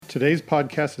Today's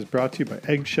podcast is brought to you by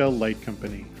Eggshell Light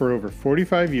Company. For over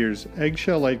 45 years,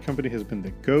 Eggshell Light Company has been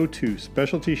the go-to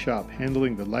specialty shop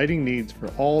handling the lighting needs for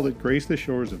all that grace the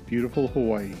shores of beautiful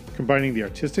Hawaii. Combining the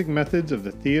artistic methods of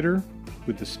the theater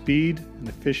with the speed and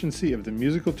efficiency of the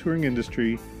musical touring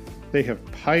industry, they have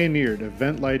pioneered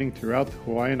event lighting throughout the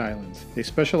Hawaiian Islands. They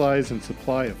specialize in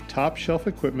supply of top-shelf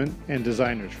equipment and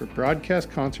designers for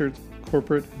broadcast concerts,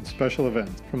 corporate, and special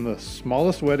events. From the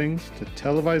smallest weddings to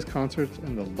televised concerts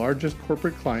and the largest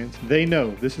corporate clients, they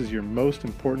know this is your most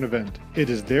important event. It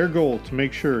is their goal to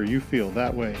make sure you feel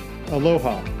that way.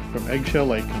 Aloha from Eggshell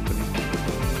Light Company.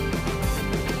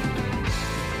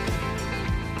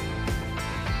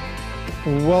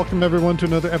 Welcome everyone to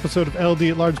another episode of LD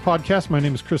at Large podcast. My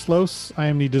name is Chris Lose. I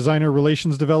am the designer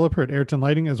relations developer at Ayrton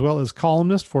Lighting as well as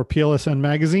columnist for PLSN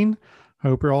Magazine. I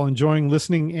hope you're all enjoying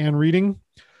listening and reading.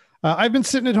 I've been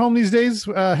sitting at home these days,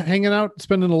 hanging out,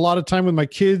 spending a lot of time with my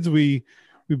kids. We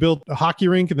built a hockey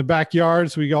rink in the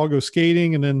backyard, so we all go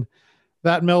skating, and then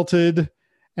that melted.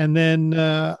 And then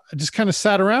I just kind of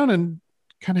sat around and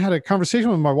kind of had a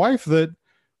conversation with my wife that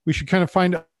we should kind of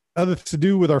find other things to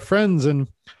do with our friends. And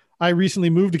I recently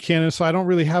moved to Canada, so I don't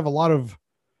really have a lot of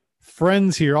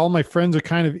friends here. All my friends are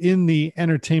kind of in the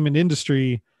entertainment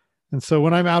industry. And so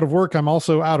when I'm out of work, I'm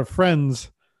also out of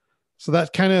friends. So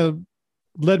that kind of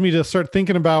led me to start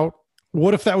thinking about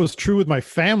what if that was true with my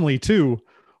family too?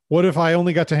 What if I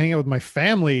only got to hang out with my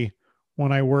family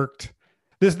when I worked?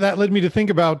 That led me to think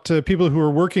about people who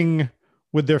are working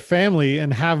with their family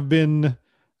and have been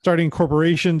starting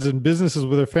corporations and businesses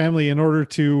with their family in order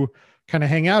to kind of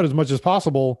hang out as much as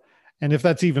possible. And if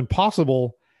that's even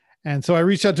possible. And so I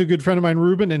reached out to a good friend of mine,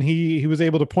 Ruben, and he was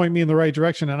able to point me in the right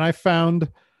direction. And I found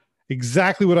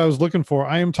exactly what I was looking for.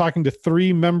 I am talking to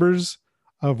three members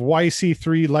of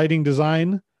YC3 Lighting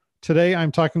Design. Today,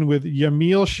 I'm talking with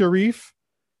Yamil Sharif,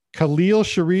 Khalil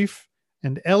Sharif,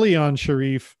 and Elion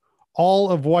Sharif, all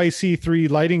of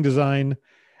YC3 Lighting Design.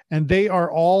 And they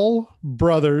are all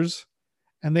brothers,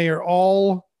 and they are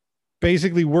all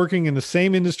basically working in the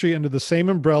same industry under the same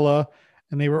umbrella,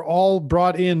 and they were all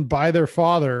brought in by their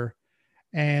father.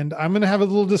 And I'm going to have a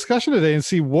little discussion today and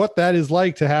see what that is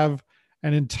like to have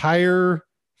an entire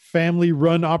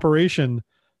family-run operation.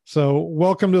 So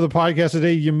welcome to the podcast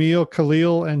today, Yamil,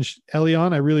 Khalil, and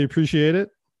Elion. I really appreciate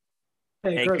it.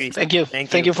 Hey, Chris. Thank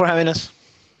you for having us.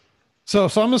 So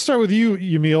I'm going to start with you,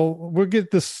 Yamil. We'll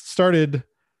get this started.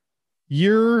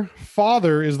 Your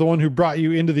father is the one who brought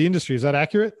you into the industry. Is that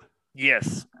accurate?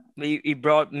 Yes. He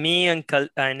brought me and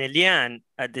Elian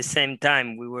at the same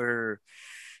time. We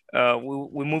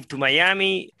moved to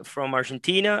Miami from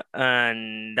Argentina,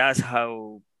 and that's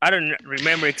how. I don't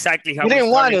remember exactly how. He didn't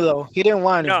want it though. He didn't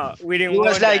want it. No, we didn't. He want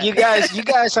was like, that. you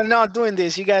guys are not doing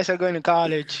this. You guys are going to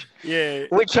college. Yeah.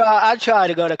 I tried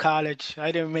to go to college.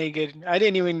 I didn't make it. I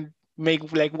didn't even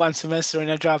make like one semester,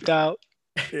 and I dropped out.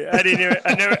 Yeah,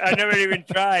 I never even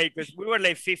tried because we were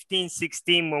like 15,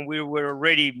 16 when we were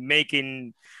already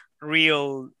making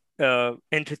real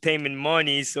entertainment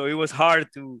money. So it was hard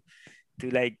to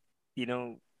like,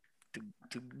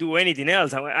 to do anything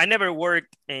else. I never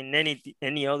worked in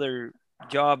any other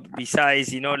job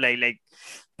besides, like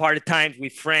part-time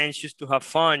with friends just to have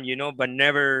fun, but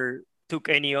never took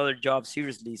any other job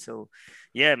seriously. So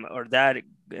yeah, or that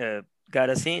got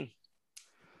us in.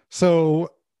 So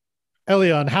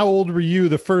Elion, how old were you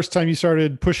the first time you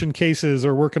started pushing cases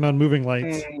or working on moving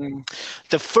lights?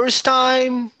 The first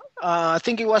time, I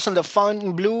think it was on the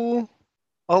Fontainebleau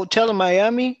Hotel in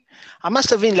Miami. I must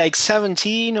have been like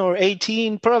 17 or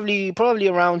 18, probably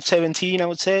around 17, I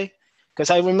would say, because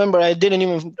I remember I didn't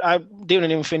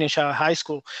even finish high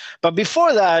school. But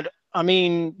before that, I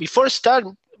mean, before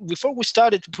we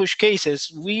started to push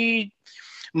cases,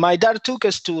 my dad took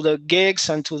us to the gigs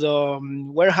and to the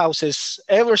warehouses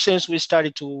ever since we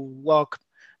started to walk,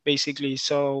 basically.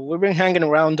 So we've been hanging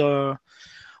around the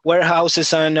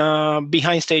warehouses and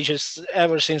behind stages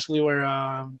ever since we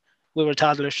were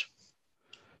toddlers.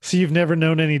 So you've never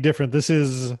known any different. This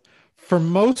is, for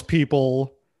most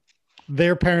people,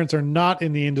 their parents are not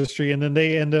in the industry, and then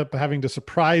they end up having to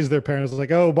surprise their parents.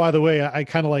 Like, oh, by the way, I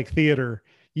kind of like theater.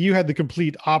 You had the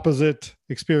complete opposite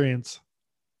experience.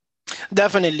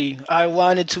 Definitely. I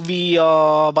wanted to be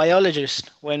a biologist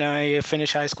when I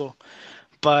finished high school.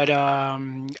 But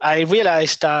I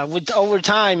realized over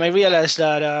time, I realized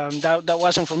that that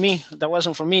wasn't for me. That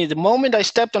wasn't for me. The moment I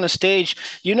stepped on a stage,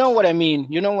 you know what I mean?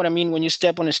 You know what I mean when you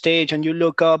step on a stage and you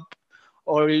look up,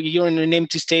 or you're in an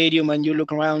empty stadium and you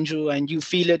look around you and you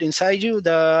feel it inside you.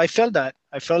 I felt that.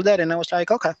 And I was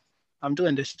like, okay, I'm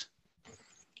doing this.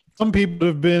 Some people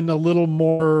have been a little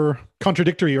more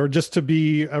contradictory, or just to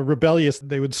be rebellious,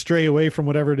 they would stray away from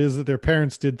whatever it is that their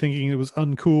parents did, thinking it was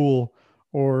uncool,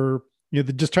 or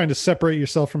just trying to separate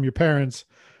yourself from your parents.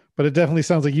 But it definitely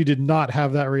sounds like you did not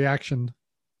have that reaction.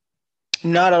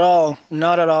 Not at all.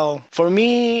 Not at all. For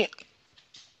me,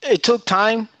 it took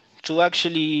time to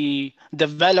actually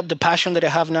develop the passion that I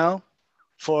have now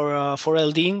for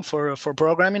LD, for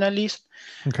programming at least.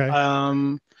 Okay.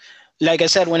 Like I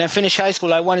said, when I finished high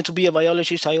school, I wanted to be a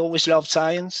biologist. I always loved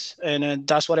science, and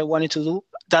that's what I wanted to do.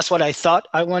 That's what I thought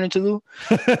I wanted to do.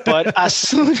 But as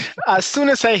soon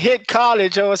as I hit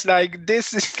college, I was like,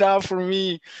 this is not for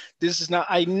me. This is not.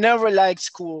 I never liked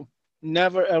school.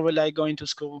 Never ever liked going to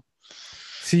school.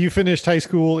 So you finished high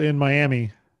school in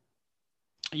Miami?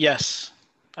 Yes,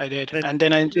 I did. And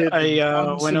then I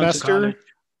went on to semester? college.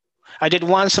 I did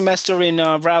one semester in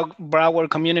Broward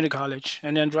Community College,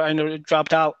 and then I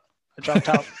dropped out.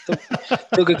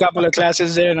 Took a couple of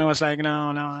classes there, and I was like,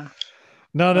 no.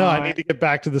 I need to get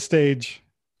back to the stage.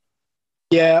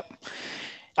 Yeah,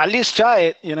 at least try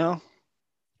it, All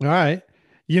right.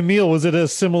 Yamil, was it a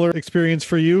similar experience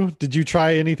for you? Did you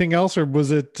try anything else, or was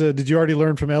it? Did you already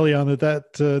learn from Elion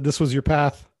that this was your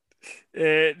path?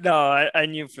 No, I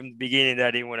knew from the beginning that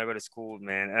I didn't want to go to school,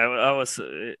 man.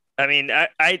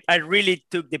 I really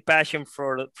took the passion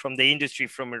from the industry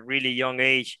from a really young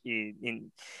age.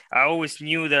 I always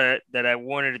knew that I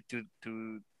wanted to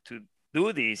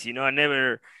do this.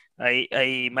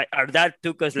 Our dad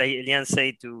took us, like Elian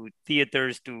said, to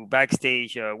theaters, to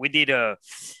backstage.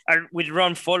 We'd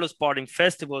run follow spot in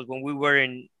festivals when we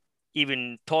weren't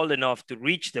even tall enough to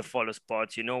reach the follow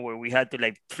spots, where we had to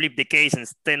like flip the case and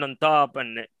stand on top,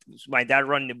 and my dad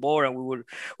run the board, and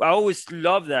I always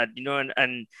loved that,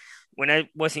 and when I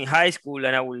was in high school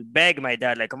and I would beg my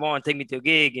dad, like, come on, take me to a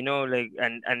gig,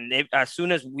 as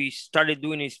soon as we started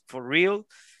doing this for real,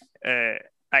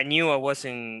 I knew I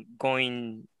wasn't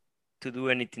going to do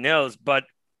anything else. But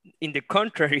in the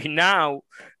contrary, now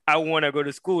I want to go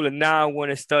to school, and now I want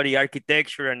to study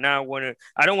architecture, and now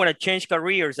I don't want to change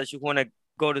careers. I just want to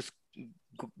go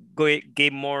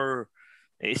get more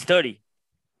study.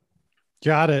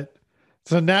 Got it.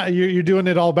 So now you're doing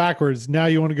it all backwards. Now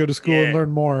you want to go to school and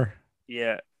learn more.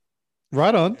 Yeah.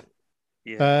 Right on.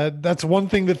 Yeah. That's one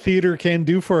thing that theater can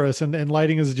do for us, and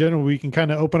lighting as a general. We can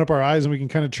kind of open up our eyes, and we can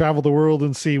kind of travel the world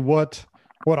and see what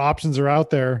options are out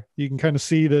there. You can kind of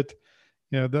see that,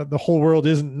 the whole world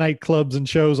isn't nightclubs and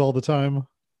shows all the time.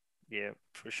 Yeah,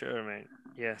 for sure, man.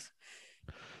 Yes.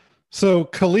 So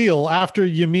Khalil, after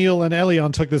Yamil and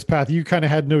Elion took this path, you kind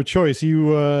of had no choice. You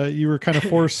were kind of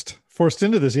forced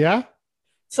into this. Yeah.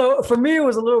 So for me, it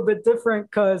was a little bit different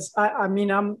because I'm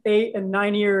 8 and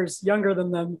 9 years younger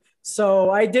than them. So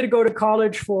I did go to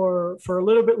college for a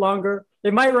little bit longer.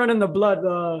 It might run in the blood,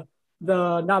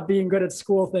 the not being good at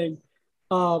school thing.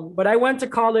 But I went to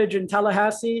college in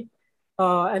Tallahassee,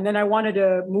 and then I wanted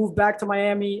to move back to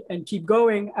Miami and keep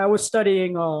going. I was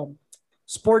studying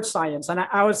sports science, and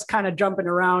I was kind of jumping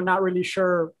around, not really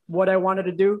sure what I wanted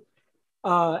to do.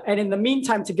 And in the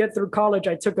meantime, to get through college,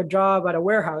 I took a job at a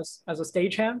warehouse as a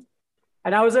stagehand,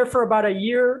 and I was there for about a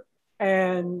year.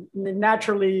 And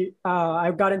naturally,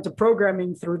 I got into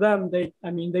programming through them. They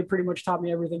pretty much taught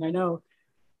me everything I know.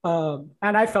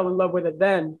 And I fell in love with it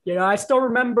then. I still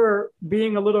remember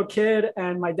being a little kid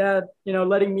and my dad,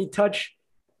 letting me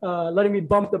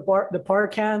bump the par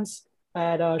cans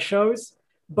at shows,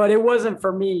 but it wasn't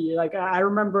for me. Like, I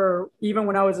remember even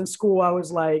when I was in school, I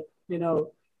was like,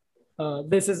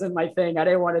 this isn't my thing. I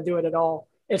didn't want to do it at all.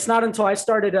 It's not until I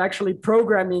started actually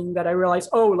programming that I realized,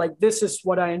 this is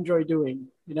what I enjoy doing.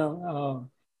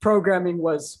 Programming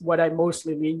was what I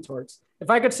mostly leaned towards. If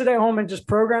I could sit at home and just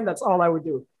program, that's all I would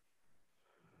do.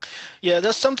 Yeah,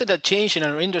 that's something that changed in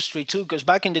our industry too, because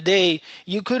back in the day,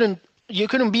 you couldn't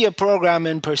be a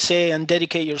programmer per se and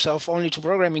dedicate yourself only to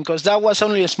programming, because that was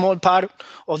only a small part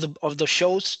of the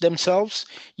shows themselves.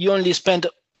 You only spent,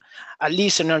 at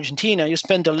least in Argentina, you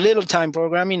spend a little time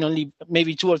programming, only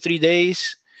maybe 2 or 3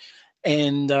 days,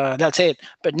 and that's it.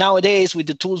 But nowadays, with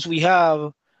the tools we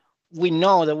have, we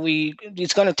know that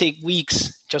it's going to take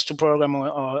weeks just to program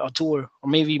a tour, or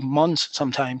maybe months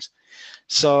sometimes.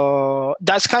 So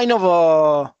that's kind of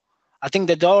I think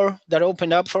the door that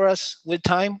opened up for us with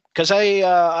time, because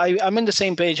I'm in the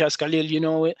same page as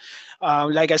Khalil.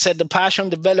 Like I said, the passion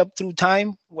developed through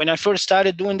time. When I first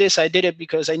started doing this, I did it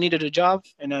because I needed a job,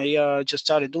 and I just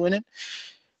started doing it.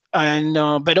 And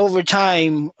but over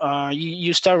time,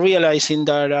 you start realizing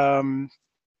that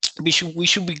we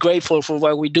should be grateful for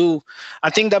what we do. I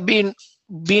think that being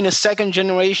a second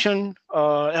generation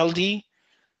LD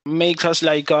makes us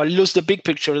lose the big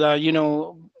picture that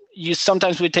you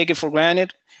sometimes we take it for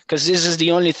granted because this is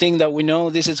the only thing that we know.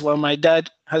 This is what my dad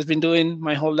has been doing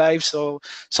my whole life. So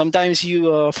sometimes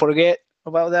you forget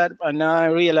about that. And now I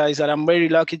realize that I'm very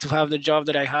lucky to have the job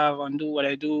that I have and do what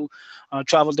I do,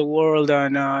 travel the world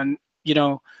and you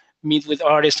know, meet with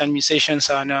artists and musicians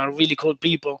and really cool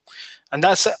people. And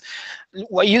that's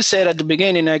what you said at the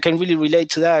beginning. I can really relate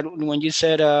to that when you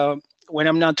said when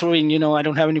I'm not touring, you know, I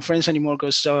don't have any friends anymore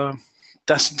because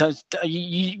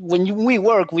when we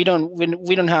work, we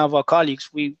don't have colleagues.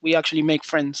 We actually make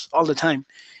friends all the time.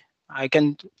 I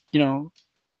can, you know,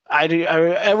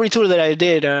 every tour that I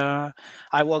did,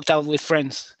 I walked out with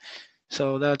friends.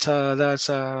 So that's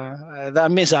I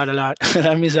miss out a lot.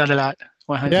 I miss out a lot.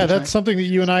 100%. Yeah, that's something that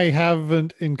you and I have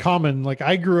in common. Like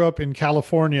I grew up in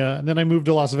California and then I moved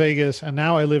to Las Vegas and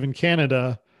now I live in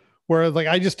Canada, where like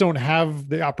I just don't have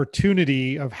the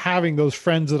opportunity of having those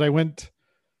friends that I went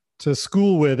to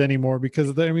school with anymore because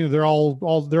I mean they're all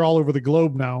over the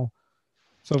globe now.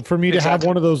 So for me to have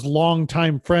one of those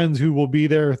longtime friends who will be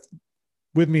there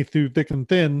with me through thick and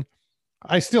thin,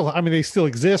 they still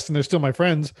exist and they're still my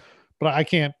friends, but I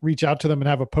can't reach out to them and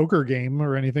have a poker game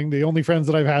or anything. The only friends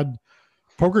that I've had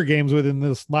poker games with in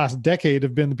this last decade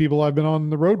have been the people I've been on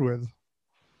the road with.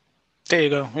 There you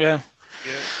go. Yeah.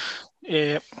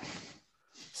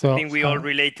 So I think we all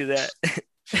relate to that.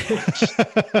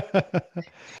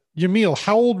 Yamil,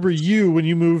 how old were you when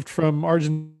you moved from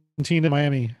Argentina to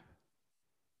Miami?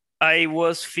 I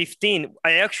was 15.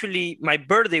 My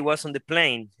birthday was on the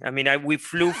plane. I mean, we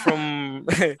flew from,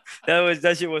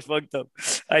 that shit was fucked up.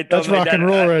 That's rock and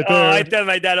roll right there. I tell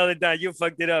my dad all the time, you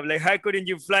fucked it up. Like, how couldn't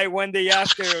you fly one day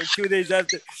after or 2 days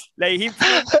after? Like,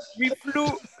 we flew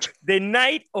the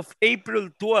night of April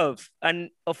 12th. And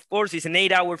of course, it's an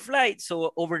 8-hour flight.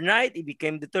 So overnight, it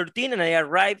became the 13th. And I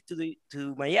arrived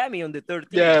to Miami on the 13th.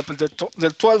 Yeah, but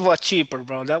the 12 was cheaper,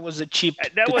 bro. That was a cheap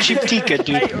ticket,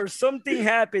 dude. Or something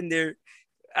happened there.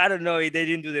 I don't know if they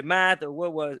didn't do the math or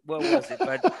what was it,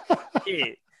 but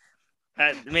yeah.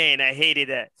 Man, I hated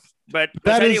that. But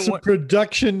that is some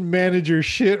production manager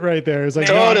shit right there. It's like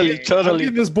totally. I'm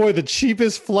giving this boy the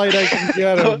cheapest flight I can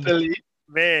get him. Totally.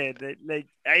 Man, like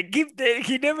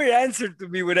he never answered to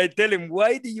me when I tell him,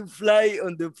 why do you fly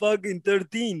on the fucking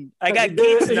 13? I got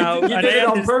kids now. He did it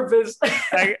on purpose.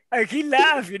 He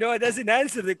laughed, you know, doesn't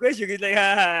answer the question. He's like,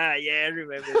 yeah, I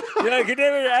remember. You know, he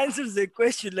never answers the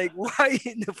question, like, why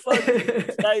in the fuck did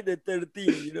you fly the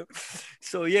 13, you know?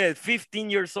 So yeah, 15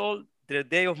 years old, the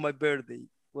day of my birthday.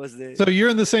 So you're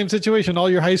in the same situation. All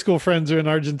your high school friends are in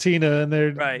Argentina and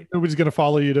nobody's going to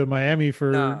follow you to Miami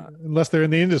unless they're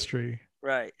in the industry.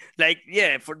 Right. Like,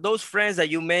 yeah, for those friends that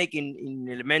you make in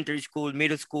elementary school,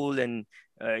 middle school, and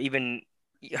even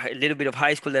a little bit of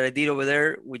high school that I did over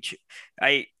there, which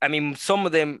I mean, some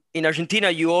of them in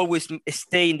Argentina, you always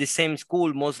stay in the same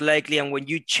school, most likely. And when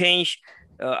you change,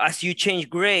 as you change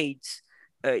grades,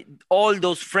 all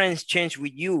those friends change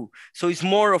with you. So it's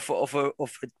more of a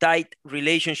tight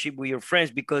relationship with your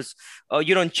friends because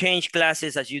you don't change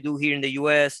classes as you do here in the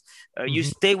US. You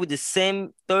stay with the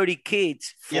same 30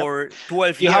 kids for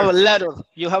 12 years.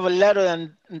 You have a letter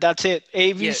and that's it.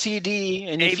 A, B, C, D.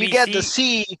 And if you get the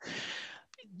C,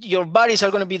 your buddies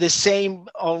are going to be the same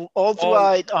all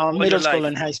throughout middle school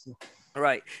and high school.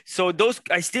 Right. So those,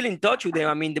 I still in touch with them.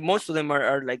 I mean, most of them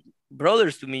are like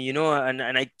brothers to me, you know, and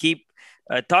I keep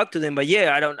talk to them, but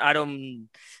yeah, I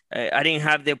didn't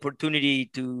have the opportunity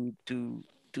to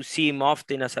see him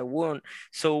often as I want.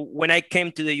 So when I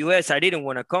came to the US, I didn't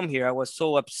want to come here. I was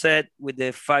so upset with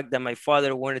the fact that my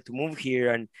father wanted to move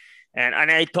here, and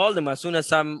I told him as soon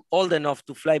as I'm old enough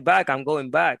to fly back, I'm going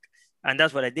back, and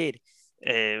that's what I did.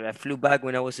 I flew back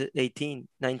when I was 18,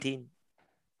 19.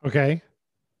 Okay,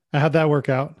 how'd that work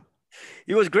out?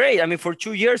 It was great. I mean, for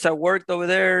 2 years, I worked over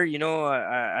there. You know,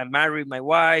 I married my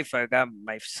wife.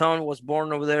 My son was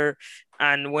born over there.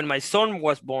 And when my son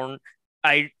was born,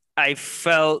 I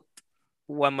felt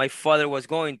what my father was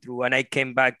going through. And I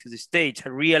came back to the States. I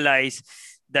realized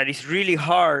that it's really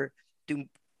hard to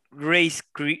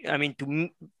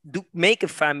make a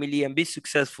family and be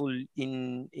successful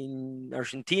in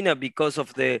Argentina because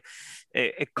of the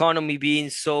economy being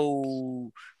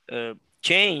so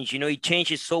change. You know, it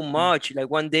changes so much. Like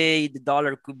one day the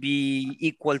dollar could be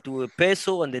equal to a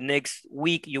peso, and the next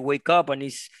week you wake up and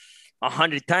it's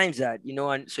 100 times that, you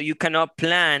know, and so you cannot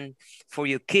plan for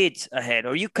your kids ahead,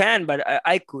 or you can, but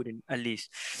I couldn't, at least.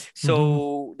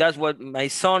 So that's what my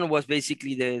son was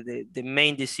basically the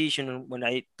main decision when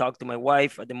I talked to my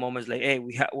wife at the moment. It's like, hey,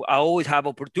 I always have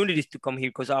opportunities to come here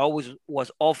because I always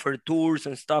was offered tours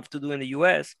and stuff to do in the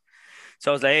US.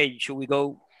 So I was like, hey, should we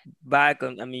go back?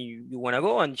 I mean, you want to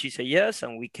go? And she said yes,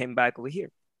 and we came back over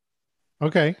here.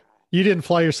 Okay. You didn't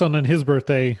fly your son on his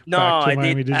birthday No, back to I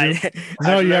Miami, did. did you?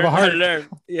 No, you have a I heart. learned.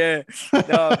 Yeah.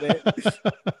 No, man.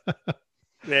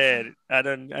 Man,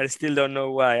 I still don't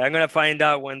know why. I'm gonna find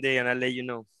out one day and I'll let you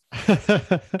know.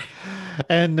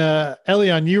 And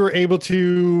Elian, you were able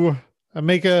to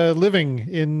make a living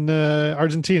in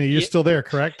Argentina. You're Ye- still there,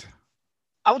 correct?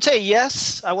 I would say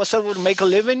yes. I was able to make a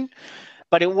living,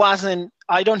 but it wasn't.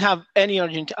 I don't have any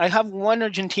Argentine. I have one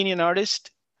Argentinian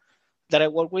artist that I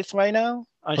work with right now.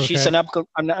 She's Okay. an up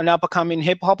and coming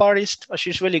hip hop artist.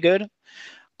 She's really good.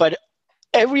 But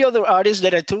every other artist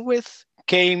that I toured with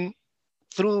came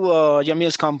through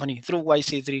Jamil's company, through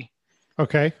YC3.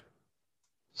 Okay.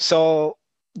 So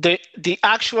the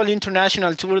actual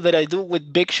international tour that I do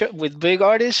with big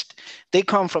artists, they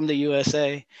come from the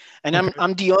USA, and Okay.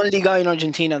 I'm the only guy in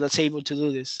Argentina that's able to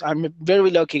do this. I'm a very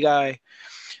lucky guy.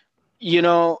 You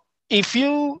know, if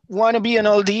you want to be an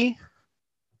LD,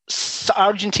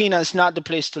 Argentina is not the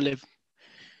place to live,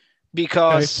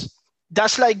 because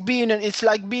that's like being it's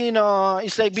like being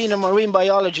a marine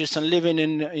biologist and living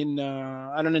in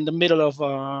I don't know, in the middle of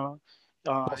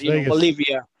Las Vegas.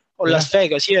 Bolivia or Yeah. Las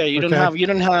Vegas. Yeah, you don't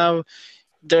Okay. have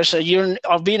there's a year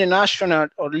of being an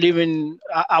astronaut or living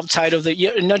outside of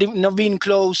not being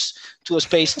close to a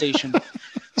space station.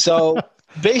 So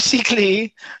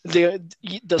basically,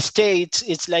 the States,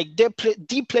 it's like the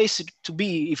place to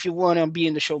be if you want to be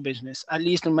in the show business, at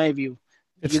least in my view.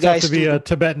 It's You tough guys to be do a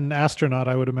Tibetan astronaut,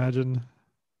 I would imagine.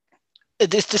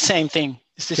 it's the same thing.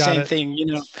 It's the Got same it. thing, you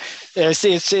know.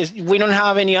 We don't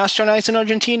have any astronauts in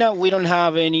Argentina. We don't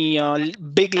have any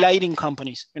big lighting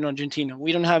companies in Argentina.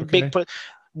 We don't have Okay.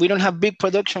 big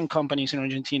production companies in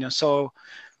Argentina. So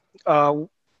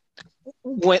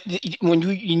when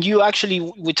you actually,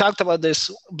 we talked about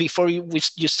this before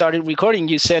you started recording.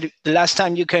 You said the last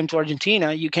time you came to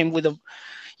Argentina, you came with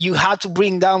you had to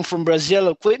bring down from Brazil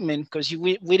equipment because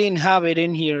we didn't have it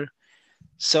in here.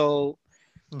 So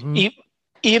Mhm.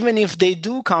 even if they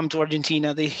do come to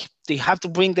Argentina, they have to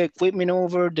bring the equipment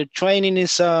over. The training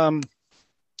is I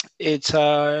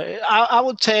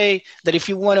would say that if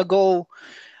you want to go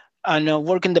and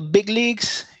work in the big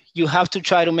leagues, you have to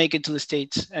try to make it to the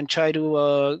States and try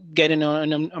to get in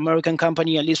an American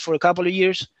company at least for a couple of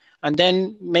years, and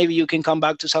then maybe you can come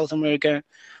back to South America.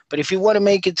 But if you want to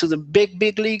make it to the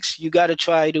big leagues, you got to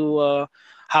try to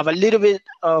have a little bit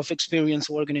of experience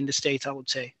working in the States, I would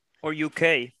say. Or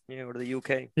UK, yeah, or the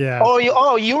UK. Yeah. Or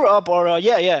Europe, or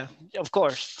yeah, of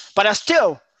course. But I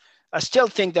still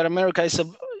think that America is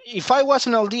if I was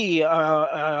an LD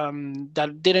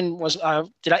that didn't was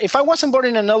if I wasn't born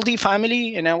in an LD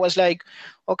family and I was like,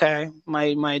 okay,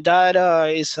 my dad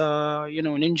is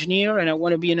an engineer and I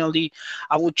want to be an LD,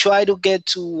 I would try to get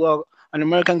to an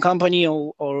American company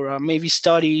or maybe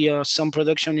study some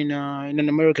production in an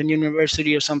American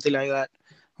university or something like that.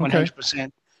 Okay.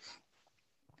 100%.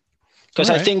 Because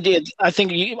All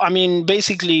right. I mean,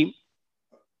 basically,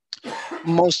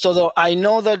 I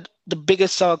know that the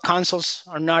biggest consoles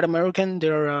are not American;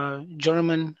 they're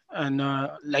German and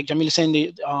like Jamil is saying,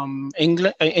 the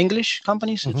English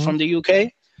companies Mhm. from the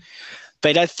UK.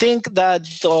 But I think that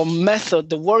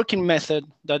the working method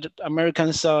that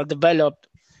Americans developed,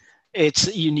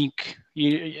 it's unique.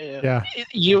 Yeah.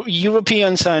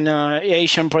 Europeans and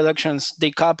Asian productions,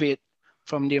 they copy it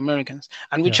from the Americans,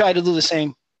 and we Yeah. try to do the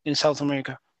same in South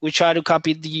America. We try to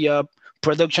copy the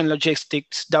production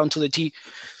logistics down to the T.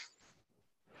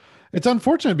 It's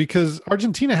unfortunate because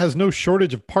Argentina has no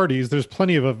shortage of parties. There's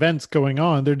plenty of events going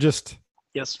on. They're just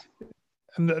Yes.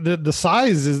 and the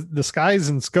size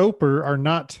and scope are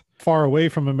not far away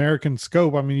from American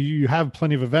scope. I mean, you have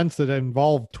plenty of events that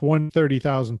involve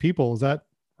 30,000 people. Is that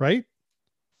right?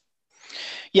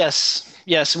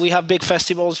 Yes. We have big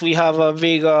festivals. We have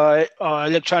big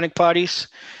electronic parties.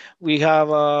 We have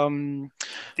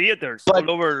Theaters but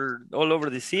all over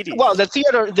the city. well, the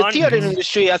theater Hundreds.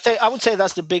 industry. I would say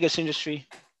that's the biggest industry.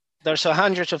 There's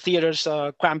hundreds of theaters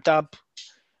cramped up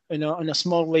in a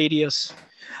small radius.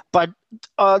 But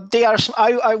they are.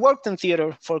 I worked in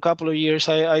theater for a couple of years.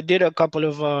 I did a couple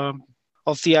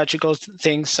of theatrical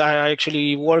things. I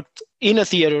actually worked in a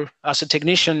theater as a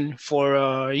technician for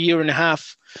a year and a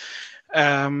half,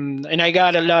 and I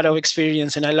got a lot of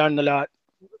experience and I learned a lot.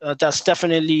 That's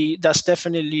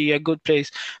definitely a good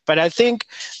place. But I think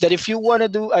that if you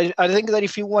want to I think that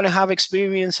if you want to have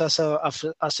experience as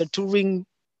a touring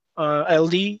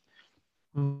LD,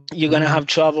 you're gonna have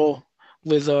trouble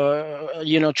with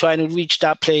trying to reach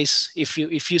that place if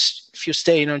you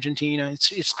stay in Argentina.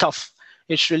 It's tough.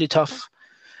 It's really tough.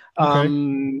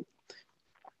 Okay.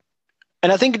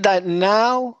 And I think that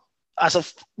now, as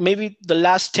of maybe the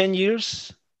last 10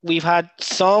 years, we've had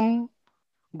some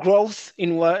growth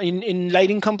in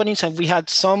lighting companies, and we had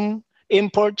some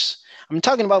imports. I'm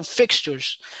talking about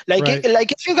fixtures. Like Right.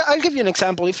 like if you, I'll give you an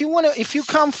example. If you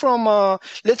come from,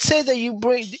 let's say that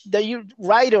your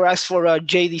writer asks for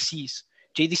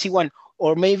JDC1,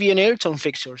 or maybe an Airtone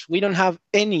fixtures. We don't have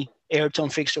any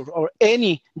Airtone fixtures or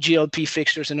any GLP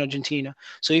fixtures in Argentina.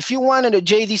 So if you wanted a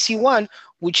JDC1,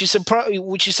 which is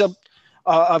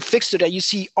a fixture that you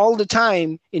see all the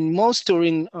time in most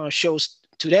touring shows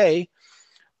today,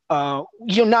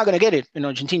 you're not going to get it in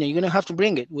Argentina. You're going to have to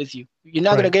bring it with you. You're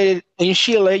not going to get it in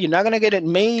Chile. You're not going to get it.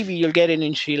 Maybe you'll get it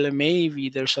in Chile. Maybe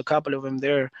there's a couple of them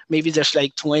there. Maybe there's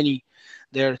like 20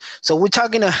 there. So we're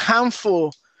talking a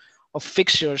handful of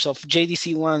fixtures of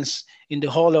JDC ones in the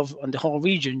whole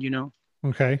region, you know.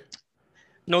 Okay.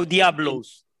 No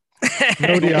Diablos.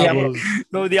 No Diablos.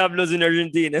 No Diablos in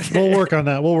Argentina. We'll work on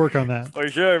that. For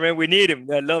sure, man. We need them.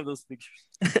 I love those pictures.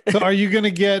 So are you going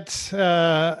to get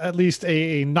at least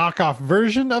a knockoff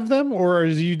version of them, or are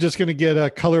you just going to get a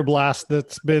color blast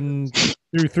that's been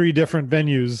through 3 different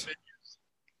venues?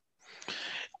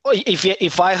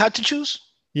 If I had to choose?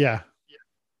 Yeah.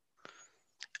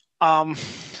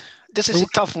 This is a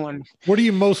tough one. What are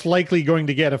you most likely going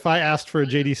to get if I asked for a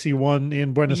JDC one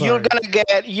in Buenos Aires?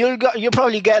 You'll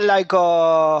probably get like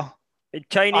a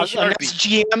Chinese an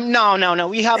SGM. No.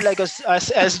 We have like a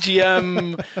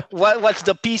SGM. What's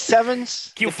the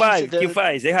P7s?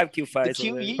 Q5s. They have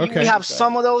Q5s. We have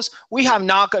some of those. We have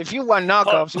knockoffs. If you want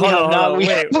knockoffs, we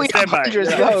have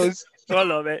hundreds of those.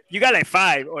 Hold on, man. You got like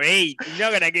 5 or 8.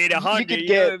 You're not gonna get 100.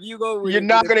 You're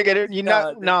not gonna get it. You're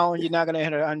not gonna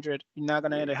hit 100. You're not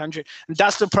gonna hit 100. And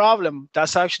that's the problem.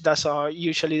 That's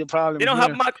usually the problem. They don't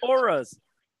have Mach auras.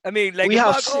 I mean, like, we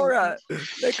have Aura.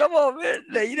 Like, come on, man.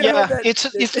 Like, you know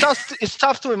it's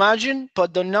tough to imagine,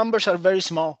 but the numbers are very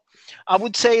small. I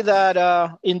would say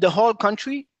that in the whole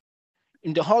country,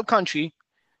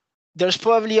 there's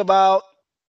probably about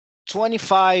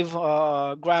 25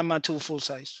 grandma to full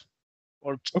size,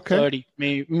 or 30,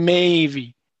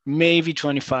 maybe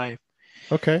 25.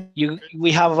 Okay.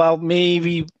 We have about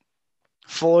maybe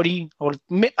 40, or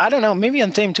I don't know, maybe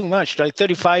I'm saying too much, like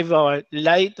 35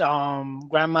 light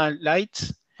grandma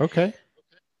lights. Okay.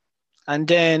 And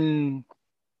then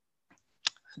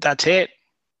that's it.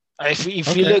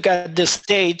 If you look at the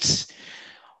States,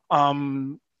 I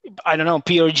don't know,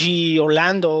 PRG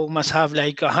Orlando must have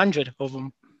like 100 of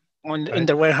them in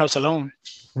their warehouse alone.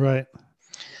 Right.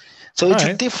 So it's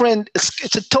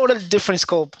it's a totally different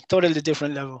scope, totally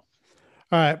different level.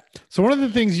 All right. So one of the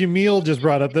things Yamil just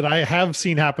brought up that I have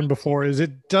seen happen before is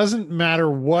it doesn't matter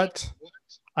what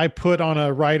I put on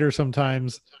a rider.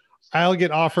 Sometimes I'll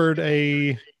get offered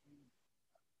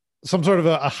some sort of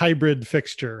a hybrid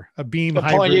fixture, a beam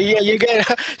hybrid. You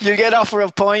get offered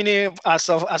a pointy as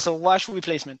a wash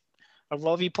replacement, a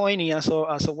Rovi pointy as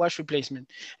a wash replacement,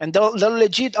 and they'll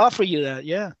legit offer you that.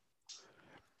 Yeah.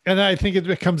 And I think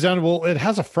it comes down to, well, it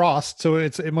has a frost, so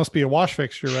it must be a wash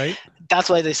fixture, right? That's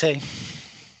what they say.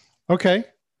 Okay.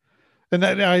 And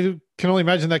that, I can only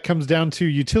imagine that comes down to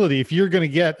utility. If you're going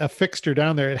to get a fixture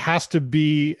down there, it has to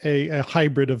be a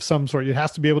hybrid of some sort. It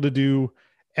has to be able to do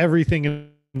everything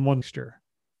in one fixture.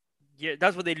 Yeah,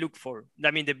 that's what they look for. I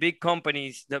mean, the big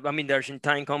companies, the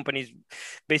Argentine companies,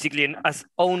 basically, as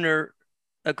owner,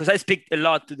 because I speak a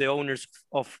lot to the owners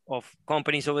of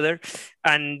companies over there,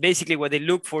 and basically what they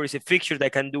look for is a fixture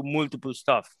that can do multiple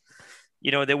stuff.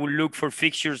 You know, they will look for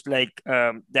fixtures like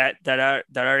that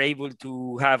are able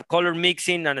to have color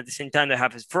mixing, and at the same time they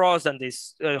have a frost, and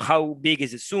this how big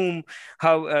is the zoom,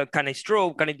 how can I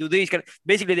strobe, can I do this?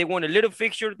 Basically, they want a little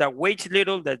fixture that weighs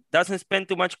little, that doesn't spend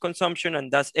too much consumption, and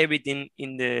does everything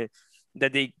in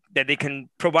that they can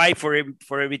provide for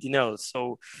everything else.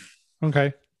 So,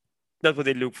 okay. That's what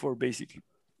they look for, basically.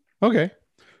 Okay,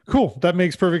 cool. That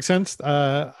makes perfect sense.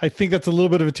 I think that's a little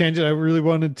bit of a tangent. I really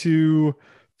wanted to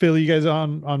fill you guys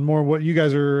on more what you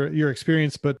guys your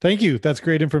experience, but thank you. That's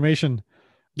great information.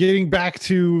 Getting back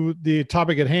to the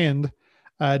topic at hand,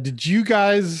 did you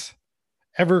guys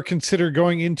ever consider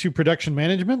going into production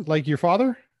management like your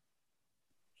father?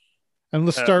 And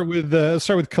let's start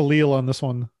with Khalil on this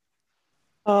one.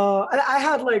 I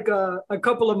had like a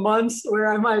couple of months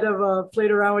where I might have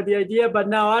played around with the idea, but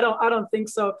no, I don't think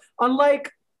so.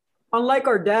 Unlike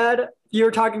our dad,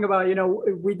 you're talking about, you know,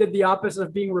 we did the opposite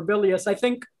of being rebellious. I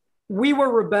think we were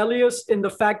rebellious in the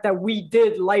fact that we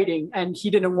did lighting and he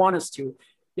didn't want us to,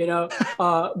 you know,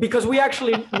 because we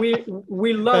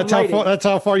love lighting. That's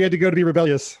how far you had to go to be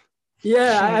rebellious.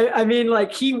 Yeah, I mean,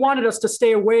 like, he wanted us to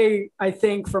stay away, I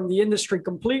think, from the industry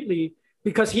completely,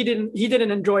 because he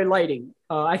didn't enjoy lighting.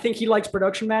 I think he likes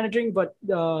production managing, but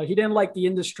he didn't like the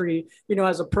industry, you know,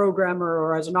 as a programmer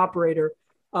or as an operator.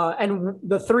 And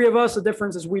the three of us, the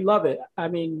difference is we love it. I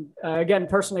mean, again,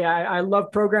 personally, I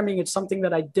love programming. It's something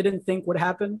that I didn't think would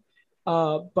happen,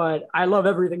 but I love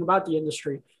everything about the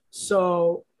industry.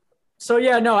 So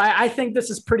yeah, no, I think this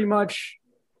is pretty much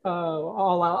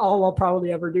all I'll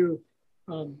probably ever do.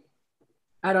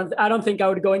 I don't think I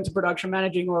would go into production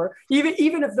managing, or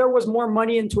even if there was more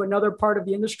money into another part of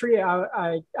the industry.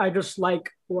 I just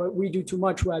like what we do too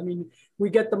much. I mean, we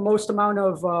get the most amount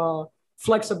of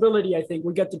flexibility. I think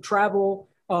we get to travel.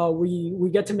 We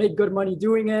get to make good money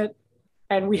doing it,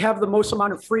 and we have the most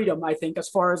amount of freedom. I think as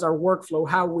far as our workflow,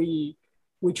 how we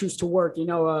choose to work.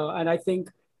 And I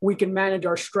think we can manage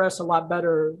our stress a lot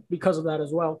better because of that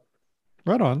as well.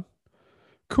 Right on.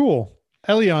 Cool.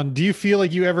 Elian, do you feel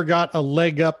like you ever got a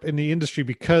leg up in the industry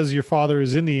because your father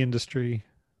is in the industry?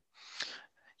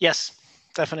 Yes,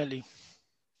 definitely.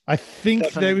 I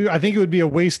think it would be a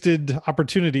wasted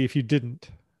opportunity if you didn't.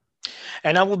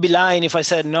 And I would be lying if I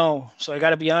said no. So I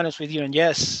got to be honest with you. And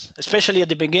yes, especially at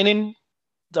the beginning,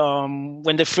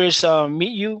 when they first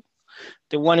meet you,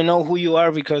 they want to know who you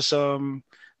are because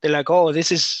they're like, oh,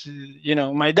 this is,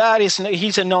 my dad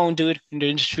he's a known dude in the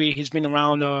industry. He's been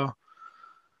around,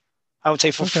 I would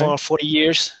say for 40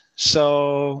 years.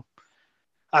 So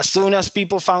as soon as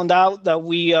people found out that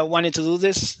we wanted to do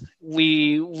this,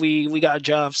 we got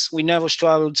jobs. We never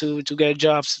struggled to get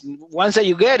jobs. Once that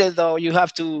you get it, though, you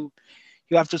have to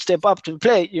step up to the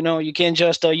plate. You can't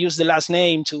just use the last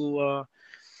name to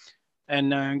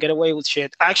and get away with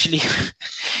shit. Actually,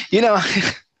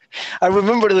 I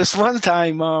remember this one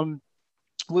time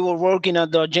we were working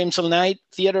at the James L. Knight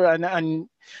Theater, and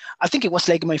I think it was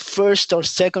like my first or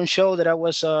second show that I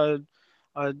was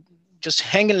just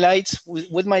hanging lights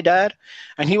with my dad.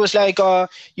 And he was like,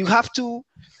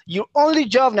 your only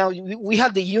job now, we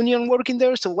had the union working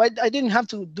there, so I didn't have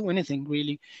to do anything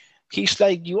really. He's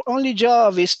like, your only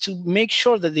job is to make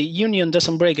sure that the union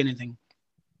doesn't break anything.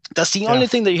 That's the only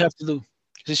thing that you have to do.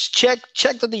 Just check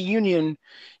that the union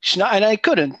is not, and I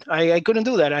couldn't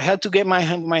do that. I had to get my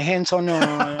hands on,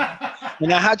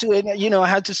 and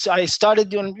I started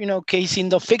doing, casing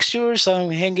the fixtures,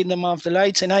 hanging them off the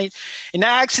lights, and I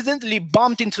accidentally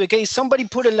bumped into a case. Somebody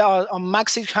put a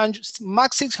Max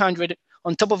 600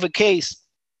 on top of a case,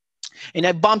 and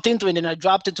I bumped into it and I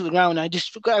dropped it to the ground. I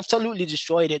just absolutely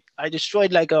destroyed it. I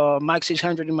destroyed like a Max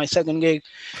 600 in my second gig,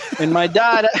 and my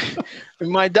dad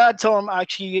told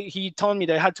he told me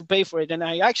that I had to pay for it, and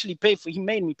I actually paid for. He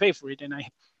made me pay for it, and I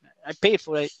paid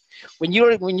for it. When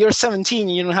you're 17,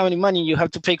 and you don't have any money, you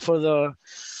have to pay for the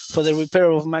repair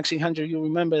of Max 600. You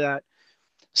remember that?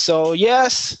 So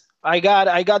yes, I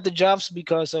got the jobs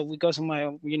because of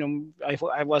my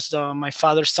I was my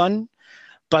father's son.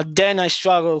 But then I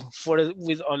struggled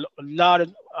with a lot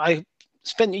of. I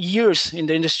spent years in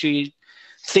the industry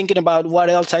thinking about what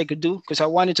else I could do because I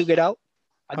wanted to get out.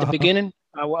 At the beginning,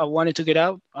 I wanted to get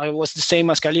out. I was the same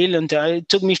as Khalil, and it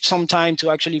took me some time to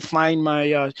actually find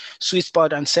my sweet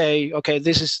spot and say, okay,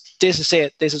 this is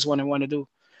it. This is what I want to do.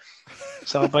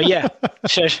 So, but yeah,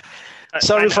 sure.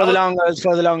 Sorry for the long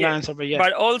answer, but yeah.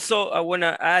 But also, I want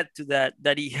to add to that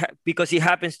because it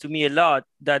happens to me a lot.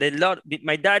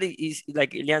 My dad is,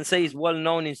 like Elian says, is well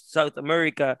known in South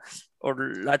America or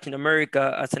Latin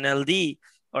America as an LD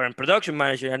or a production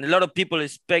manager, and a lot of people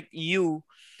expect you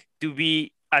to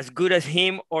be as good as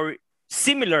him or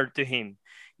similar to him,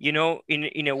 in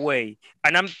a way.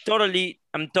 And I'm totally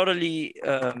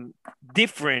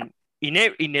different in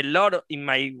a lot of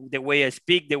the way I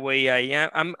speak, the way I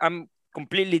am. I'm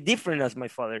completely different as my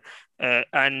father,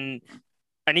 and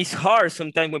it's hard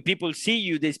sometimes when people see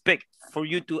you, they expect for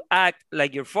you to act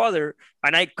like your father,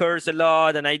 and I curse a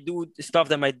lot and I do stuff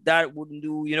that my dad wouldn't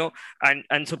do,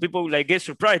 and so people get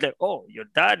surprised, like, oh, your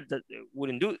dad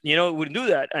wouldn't do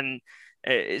that. And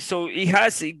so it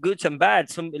has goods and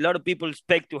bads. A lot of people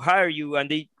expect to hire you and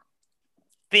they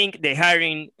think they're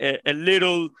hiring a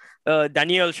little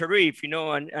Daniel Sharif,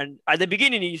 and at the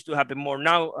beginning it used to happen more.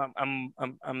 Now I'm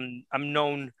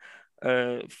known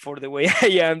for the way I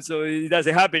am, so it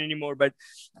doesn't happen anymore. But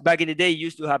back in the day, it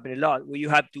used to happen a lot, where you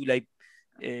have to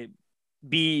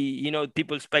be,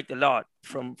 people expect a lot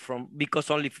from because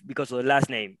of the last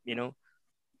name,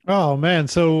 Oh man,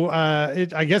 so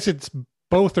I guess it's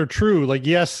both are true. Like,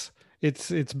 yes,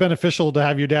 it's beneficial to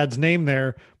have your dad's name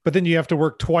there, but then you have to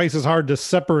work twice as hard to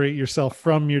separate yourself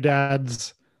from your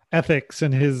dad's ethics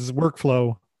and his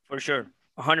workflow. For sure.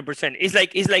 100%. It's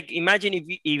like imagine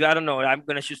if I don't know, I'm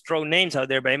gonna just throw names out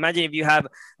there, but imagine if you have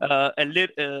a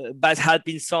little Baz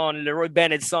Halpin's son, Leroy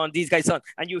Bennett's son, these guys' son,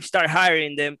 and you start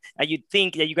hiring them, and you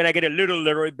think that you're gonna get a little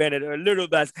Leroy Bennett or a little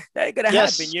Baz. That ain't gonna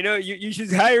happen. You know, you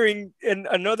just hiring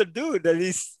another dude that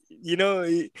is, you know,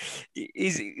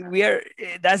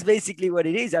 that's basically what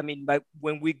it is. I mean, but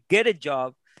when we get a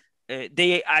job,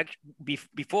 they act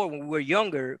before when we were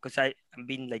younger, because I've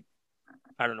been like,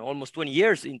 I don't know, almost 20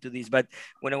 years into this. But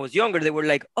when I was younger, they were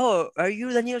like, "Oh, are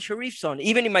you Daniel Sharif's son?"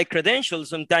 Even in my credentials,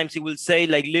 sometimes it will say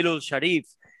like "Little Sharif,"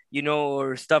 you know,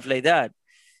 or stuff like that.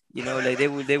 You know, like they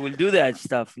will do that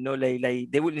stuff. You know, like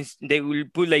they will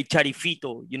put like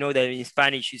Charifito. You know, that in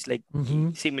Spanish is like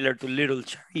similar to Little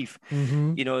Sharif.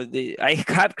 You know, I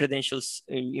have credentials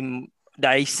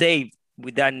that I saved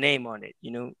with that name on it.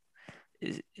 You know,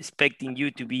 expecting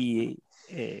you to be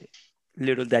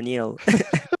Little Daniel.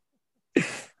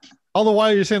 All the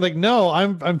while you're saying like, no,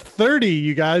 I'm 30,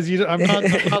 you guys. I'm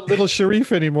not Little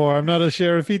Sharif anymore. I'm not a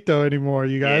Sharifito anymore,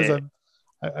 you guys. Yeah.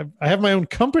 I have my own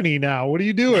company now. What are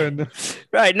you doing?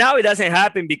 Right now, it doesn't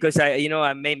happen because I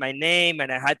made my name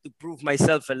and I had to prove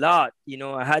myself a lot. You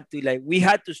know, we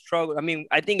had to struggle. I mean,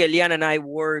 I think Eliana and I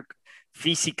work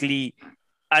physically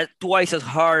twice as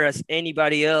hard as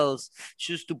anybody else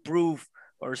just to prove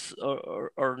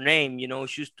our name. You know,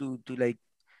 just to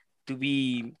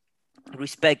be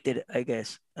respected, I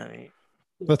guess. I mean,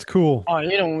 that's cool. Oh,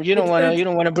 you don't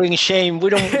want to bring shame. We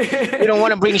don't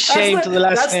want to bring shame to the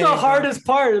last. That's name. The hardest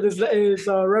part is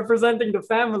representing the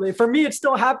family. For me, it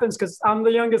still happens because I'm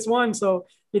the youngest one, so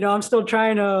I'm still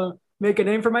trying to make a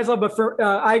name for myself. But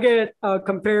I get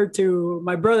compared to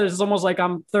my brothers. It's almost like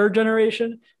I'm third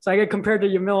generation, so I get compared to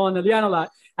Yamil and Eliana a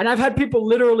lot. And I've had people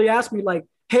literally ask me like,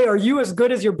 "Hey, are you as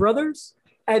good as your brothers?"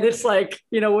 And it's like,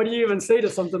 what do you even say to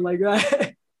something like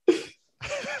that?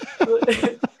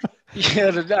 Yeah,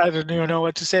 I don't even know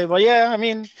what to say, but yeah, I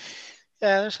mean,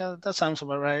 yeah, that sounds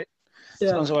about right. Yeah.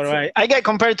 Sounds about right. I get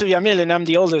compared to Yamil, and I'm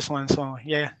the oldest one, so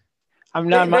yeah, I'm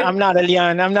not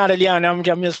Elian. I'm not Elian. I'm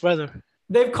Yamil's brother.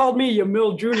 They've called me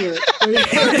Yamil Jr.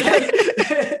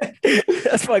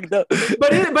 That's fucked up.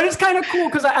 But it's kind of cool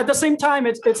because at the same time,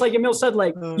 it's like Yamil said,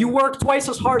 like you work twice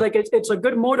as hard. Like it's a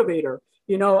good motivator.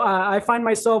 I find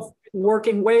myself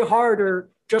working way harder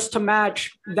just to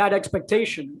match that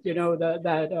expectation,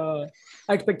 that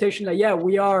expectation that, yeah,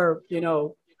 we are,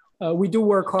 we do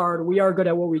work hard. We are good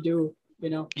at what we do,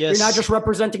 Yes. You're not just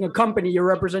representing a company, you're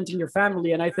representing your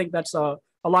family. And I think that's a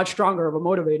lot stronger of a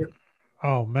motivator.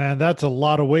 Oh man, that's a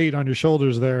lot of weight on your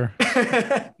shoulders there.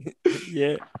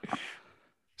 Yeah.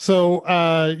 So,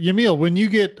 Yamil, when you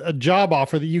get a job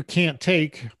offer that you can't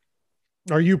take,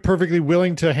 are you perfectly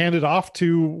willing to hand it off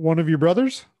to one of your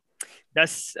brothers?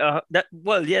 That's that's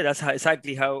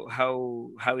exactly how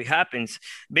it happens.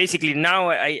 Basically, now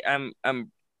I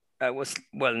was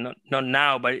not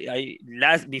now, but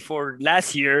before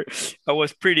last year I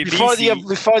was pretty busy. Before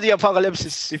the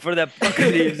apocalypse. Before the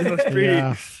apocalypse, I was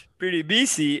pretty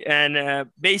busy, and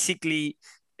basically,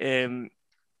 the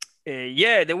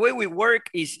way we work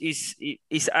is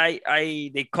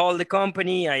they call the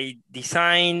company, I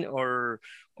design or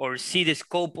see the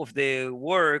scope of the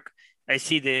work. I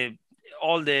see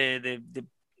all the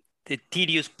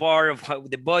tedious part of how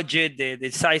the budget, the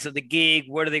size of the gig,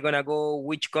 where are they gonna go,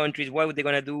 which countries, what are they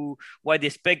gonna do, what they're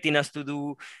expecting us to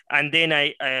do, and then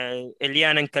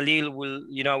Elian and Khalil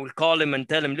will call them and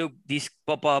tell them, look, this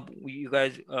pop up, you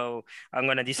guys, I'm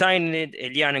gonna design it.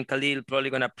 Elian and Khalil probably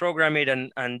gonna program it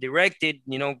and direct it,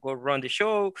 go run the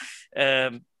show,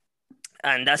 and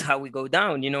that's how we go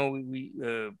down.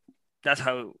 That's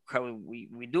how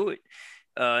we do it.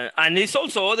 And it's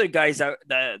also other guys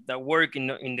that work in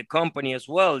the company as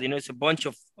well. It's a bunch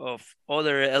of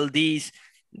other LDs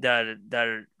that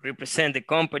represent the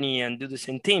company and do the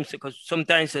same things, because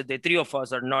sometimes the three of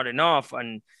us are not enough,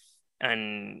 and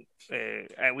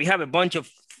we have a bunch of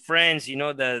friends,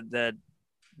 that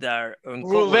are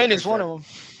Ruben is one of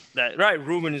them.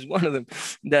 Ruben is one of them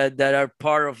that are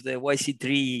part of the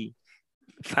YC3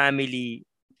 family,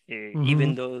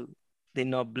 even though they're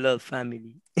not blood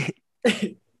family.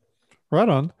 Right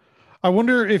on. I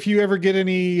wonder if you ever get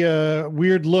any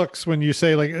weird looks when you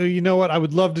say like, oh, you know what, I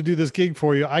would love to do this gig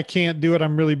for you. I can't do it.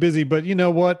 I'm really busy, but you know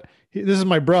what? This is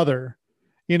my brother.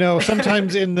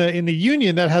 Sometimes in the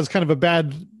union that has kind of a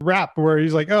bad rap where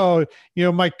he's like, oh,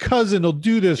 my cousin will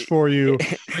do this for you.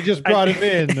 I just brought him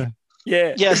in.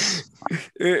 Yeah. Yes.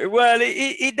 Well,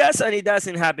 it does and it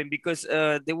doesn't happen because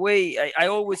the way I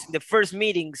always, in the first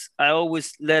meetings, I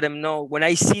always let them know when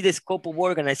I see the scope of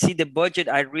work and I see the budget,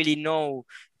 I really know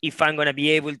if I'm going to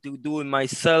be able to do it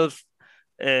myself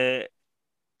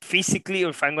physically or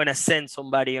if I'm gonna send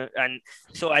somebody. And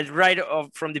so I write off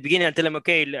from the beginning and tell them,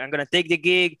 okay, I'm gonna take the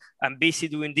gig. I'm busy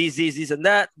doing this, and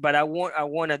that, but I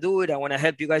want to do it. I want to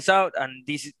help you guys out, and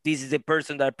this is the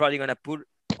person that I'm probably gonna put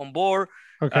on board.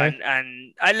 Okay.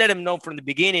 And I let them know from the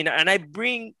beginning, and I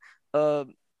bring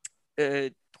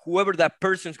whoever that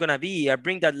person's gonna be. I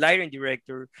bring that lighting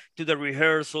director to the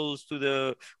rehearsals, to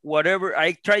the whatever.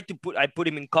 I put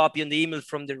him in copy on the email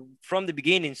from the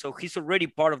beginning, so he's already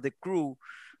part of the crew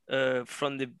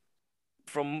from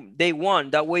day one.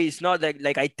 That way, it's not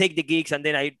like I take the gigs and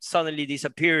then I suddenly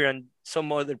disappear and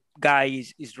some other guy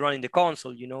is running the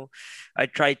console. I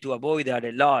try to avoid that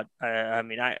a lot.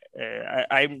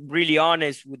 I'm really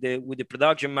honest with the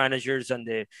production managers and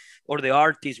the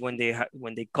artists when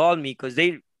they call me, because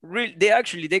they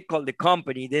call the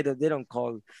company. They don't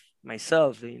call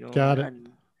myself. Got it. And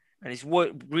it's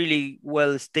really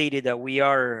well stated that we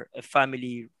are a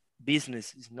family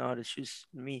business. It's just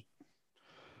me.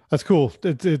 That's cool.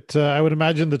 I would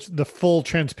imagine that the full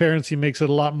transparency makes it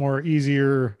a lot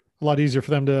easier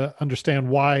for them to understand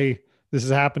why this is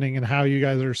happening and how you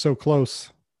guys are so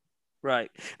close.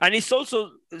 Right. And it's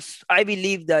also, I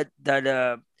believe that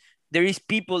there is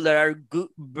people that are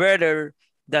better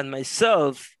than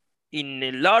myself in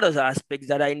a lot of aspects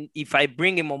that if I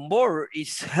bring him on board,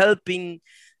 is helping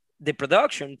the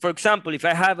production. For example, if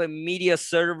I have a media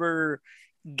server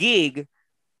gig,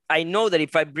 I know that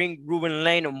if I bring Ruben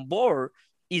Lane on board,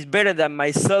 it's better than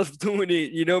myself doing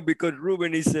it, because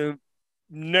Ruben is a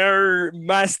nerd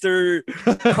master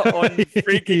on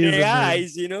freaking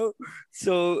AIs,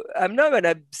 So I'm not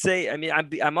gonna say.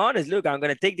 I'm honest. Look, I'm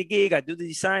gonna take the gig. I do the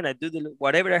design. I do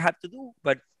whatever I have to do.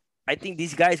 But I think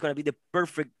this guy is gonna be the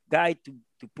perfect guy to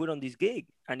put on this gig.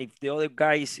 And if the other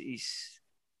guy is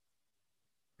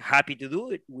happy to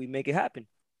do it, we make it happen.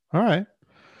 All right.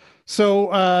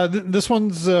 So this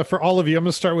one's for all of you. I'm going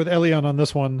to start with Elian on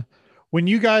this one. When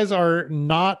you guys are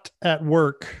not at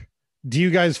work, do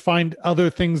you guys find other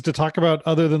things to talk about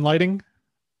other than lighting?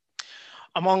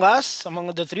 Among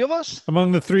the three of us?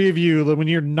 Among the three of you, when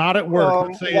you're not at work,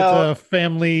 let's say it's a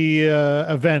family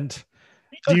event,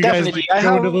 do you guys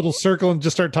go into a little circle and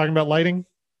just start talking about lighting?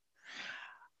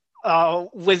 I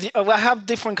have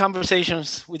different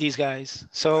conversations with these guys.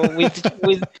 So with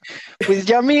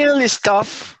Jamil is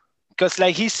tough. Because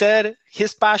like he said,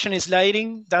 his passion is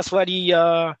lighting. That's what he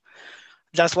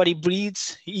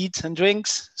breathes, he eats and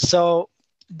drinks. So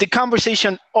the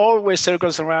conversation always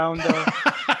circles around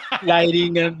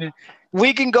lighting, and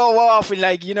we can go off and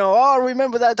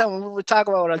remember that time when we were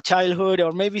talking about our childhood,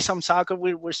 or maybe some soccer.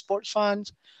 We're sports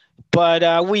fans,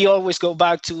 but we always go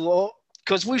back to,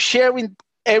 because we're sharing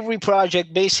every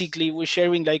project. Basically, we're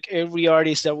sharing like every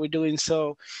artist that we're doing.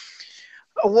 So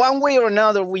one way or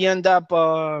another, we end up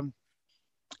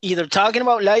either talking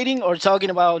about lighting or talking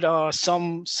about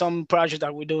some project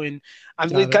that we're doing.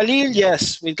 And with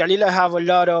Khalil, I have a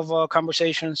lot of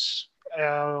conversations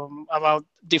about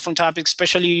different topics,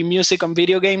 especially music and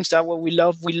video games. That's what we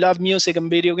love. We love music and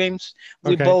video games.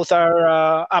 We both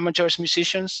are amateurs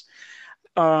musicians.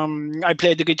 I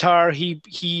play the guitar.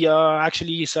 He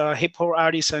actually is a hip hop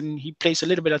artist, and he plays a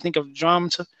little bit, I think, of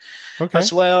drums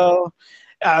as well.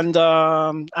 And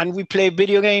we play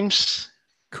video games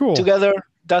together.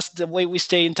 That's the way we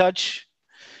stay in touch.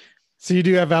 So you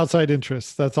do have outside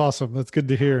interests. That's awesome. That's good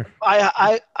to hear.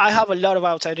 I have a lot of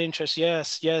outside interests.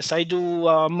 Yes. I do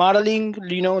modeling,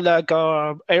 like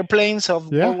airplanes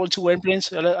of World War II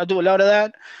airplanes. I do a lot of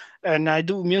that, and I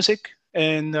do music,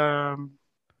 and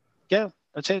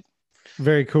that's it.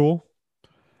 Very cool.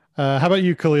 How about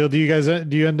you, Khalil? Do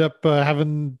you end up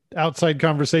having outside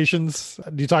conversations?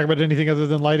 Do you talk about anything other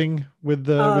than lighting with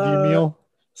your meal?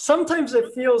 Sometimes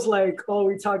it feels like all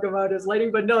we talk about is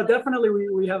lighting, but no, definitely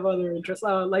we have other interests.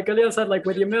 Like Elian said, like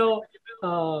with Yamil,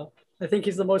 I think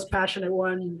he's the most passionate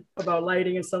one about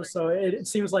lighting and stuff. So it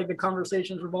seems like the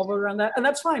conversations revolve around that, and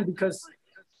that's fine because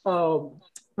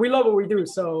we love what we do.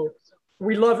 So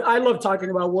I love talking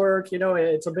about work.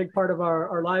 It's a big part of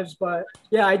our lives. But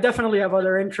yeah, I definitely have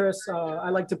other interests. I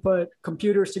like to put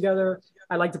computers together.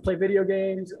 I like to play video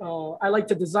games. I like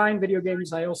to design video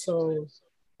games. I also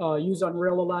use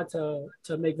Unreal a lot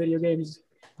to make video games.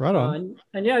 Right on.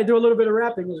 And yeah, I do a little bit of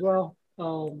rapping as well.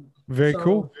 Very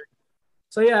cool.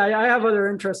 So yeah, I have other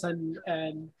interests, and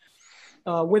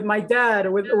with my dad,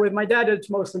 it's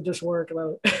mostly just work.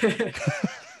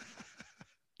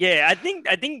 Yeah, I think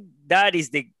that is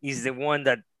the one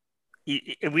that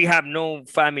we have no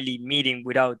family meeting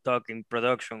without talking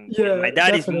production. Yeah, my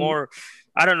dad definitely. is more,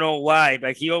 I don't know why,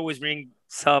 but he always brings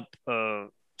up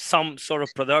some sort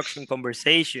of production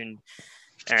conversation.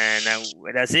 and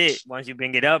that's it. Once you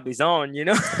bring it up, it's on, you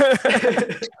know.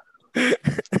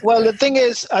 Well, the thing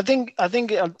is, I think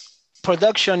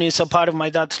production is a part of my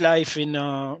dad's life in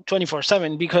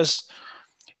 24/7 because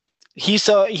he's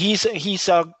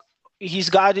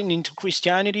gotten into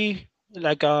Christianity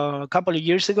like a couple of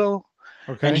years ago,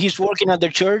 Okay. and he's working at the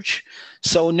church.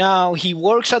 So now he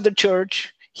works at the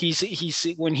church. He's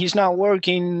when he's not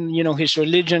working, you know, his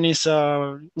religion is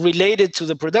related to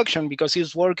the production because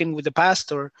he's working with the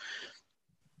pastor,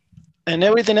 and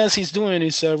everything else he's doing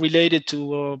is related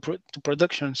to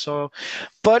production. So,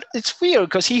 but it's weird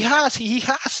because he has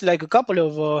like a couple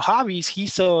of hobbies.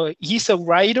 He's a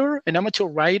writer, an amateur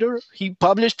writer. He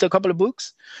published a couple of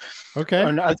books. Okay.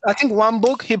 And I think one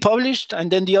book he published, and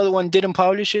then the other one didn't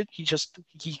publish it. He's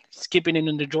keeping it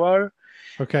in the drawer.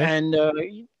 Okay. And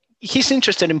he's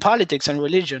interested in politics and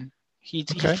religion.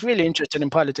 He's really interested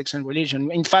in politics and religion.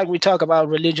 In fact, we talk about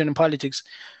religion and politics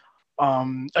a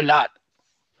lot.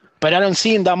 But I don't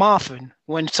see him that often.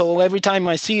 So every time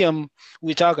I see him,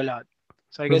 we talk a lot.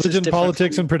 So I guess Religion,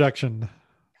 politics, and production.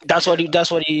 That's what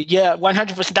he. Yeah,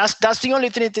 100%. That's the only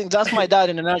thing. That's my dad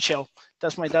in a nutshell.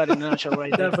 That's my dad in a nutshell,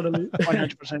 right there. Definitely.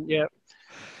 100%. Yeah.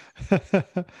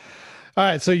 All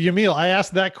right. So Yamil, I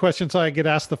asked that question so I could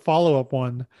ask the follow-up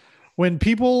one. When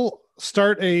people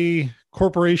start a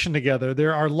corporation together,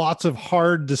 there are lots of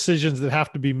hard decisions that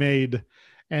have to be made,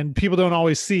 and people don't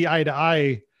always see eye to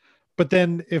eye. But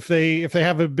then if they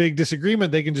have a big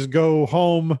disagreement, they can just go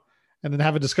home and then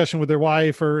have a discussion with their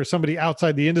wife or somebody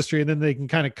outside the industry, and then they can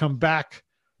kind of come back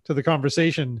to the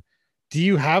conversation. Do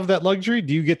you have that luxury?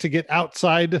 Do you get to get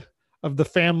outside of the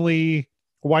family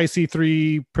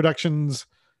YC3 Productions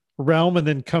realm and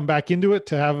then come back into it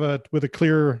to have with a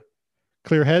clear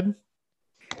head?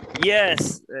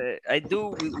 Yes, I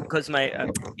do, because my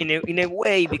in a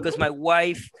way, because my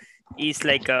wife is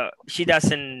like she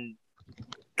doesn't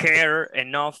care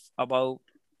enough about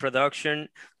production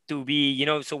to be, you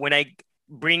know, so when I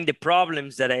bring the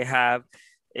problems that I have,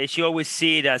 she always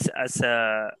see it as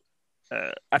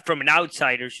from an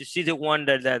outsider. She sees the one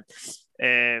that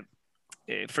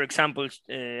for example,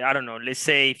 I don't know, let's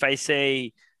say if I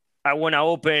say I want to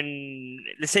open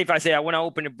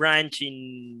a branch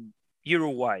in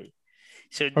Uruguay.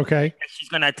 So okay, she's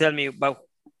gonna tell me about,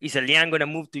 is Elian gonna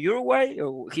move to Uruguay,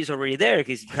 or he's already there?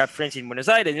 He's have friends in Buenos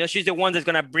Aires. You know, she's the one that's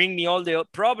gonna bring me all the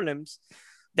problems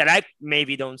that I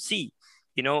maybe don't see.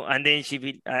 You know, and then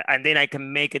and then I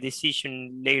can make a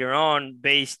decision later on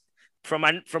based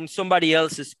from somebody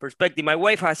else's perspective. My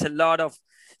wife has a lot of.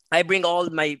 I bring all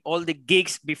the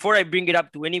gigs before I bring it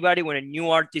up to anybody. When a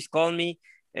new artist call me,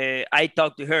 I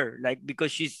talk to her, like,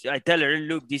 because I tell her,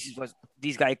 look, this is what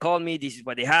this guy called me. This is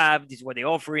what they have. This is what they're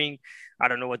offering. I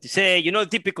don't know what to say. You know,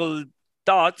 typical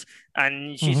thoughts.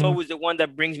 And she's always the one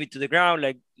that brings me to the ground.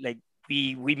 Like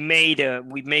we make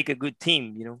a good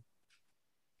team. You know.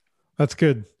 That's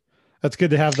good. That's good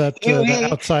to have that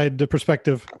outside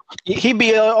perspective. He'd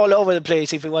be all over the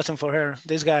place if it wasn't for her.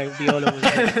 This guy would be all over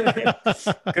the place.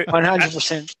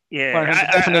 100%. Yeah,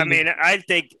 100%. I mean, I'll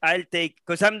take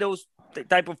because I'm those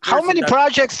type of person. How many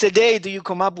projects a day do you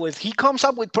come up with? He comes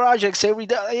up with projects every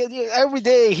day. Every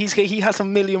day he has a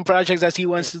million projects that he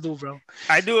wants to do, bro.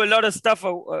 I do a lot of stuff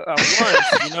at once,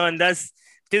 you know, and that's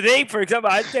today, for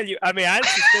example. I'll just tell you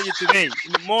today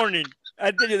in the morning.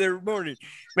 I'll tell you the morning,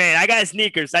 man, I got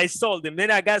sneakers. I sold them.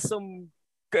 Then I got some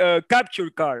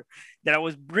capture card that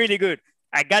was really good.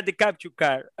 I got the capture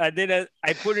card, and then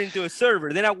I put it into a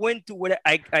server. Then I went to where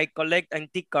I collect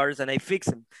antique cars and I fix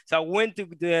them. So I went to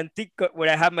the antique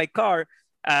where I have my car.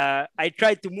 I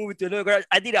tried to move it to another garage.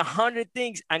 I did 100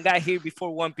 things and got here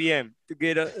before 1 p.m. to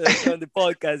get on the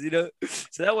podcast, you know.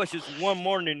 So that was just one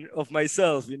morning of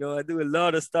myself, you know. I do a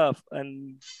lot of stuff,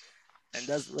 and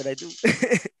that's what I do.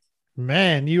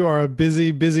 Man, you are a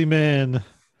busy man.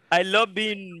 I love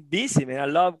being busy, man. I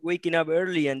love waking up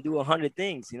early and do 100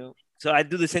 things, you know. So I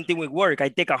do the same thing with work. I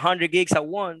take 100 gigs at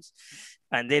once,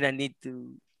 and then I need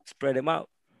to spread them out.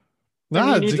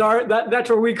 That's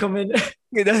where we come in.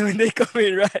 That's when they come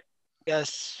in, right?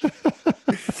 Yes.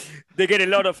 They get a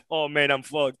lot of, oh man, I'm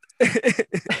fucked.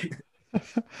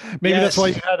 Maybe that's why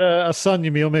you had a son,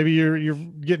 Yamil. Maybe you're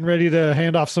getting ready to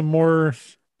hand off some more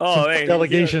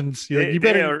delegations. You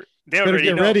better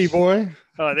get ready, boy.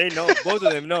 Oh, they know. Both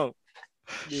of them know.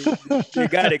 You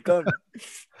got it coming.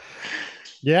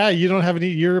 Yeah, you don't have any.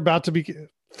 You're about to be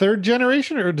third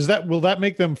generation, or will that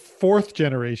make them fourth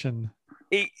generation?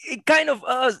 It kind of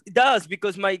does,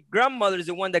 because my grandmother is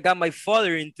the one that got my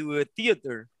father into a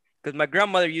theater. Because my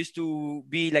grandmother used to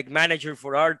be like manager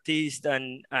for artists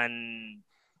and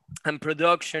and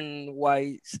production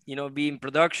wise, being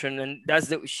production. And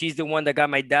she's the one that got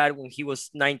my dad when he was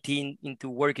 19 into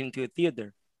working into a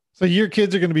theater. So your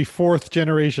kids are going to be fourth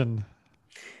generation.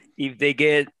 If they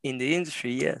get in the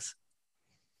industry, yes.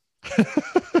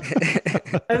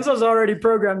 Enzo's already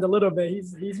programmed a little bit.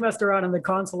 He's messed around in the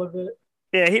console a bit.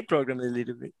 Yeah, he programmed a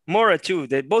little bit. Mora too.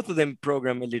 Both of them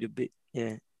program a little bit.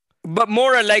 Yeah, but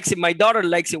Mora likes it. My daughter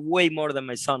likes it way more than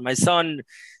my son. My son,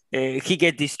 he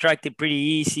gets distracted pretty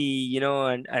easy,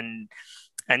 and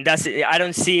that's it. I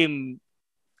don't see him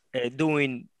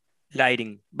doing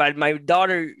lighting. But my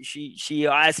daughter, she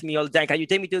asked me all the time, "Can you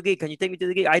take me to a gig? Can you take me to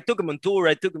the gig?" I took him on tour.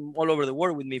 I took him all over the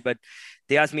world with me, but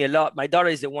they asked me a lot. My daughter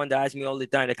is the one that asks me all the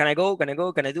time, like, "Can I go? Can I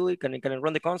go? Can I do it? Can I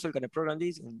run the console? Can I program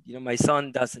this?" And my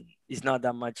son doesn't. He's not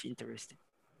that much interested.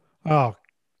 Oh,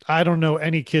 I don't know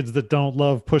any kids that don't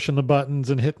love pushing the buttons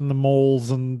and hitting the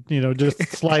moles and just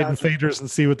sliding faders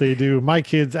and see what they do. My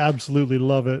kids absolutely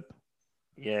love it.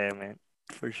 Yeah, man.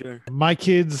 For sure. My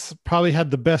kids probably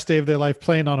had the best day of their life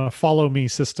playing on a follow me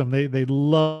system. They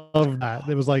loved that.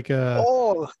 It was like I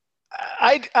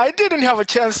didn't have a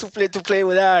chance to play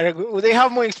with that. They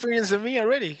have more experience than me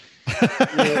already.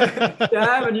 Yeah, I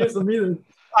haven't used them either.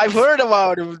 I've heard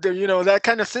about it. That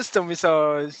kind of system is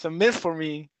a myth for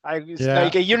me. It's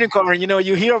like a unicorn.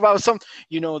 You hear about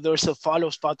there's a follow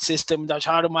spot system that's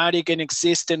automatic and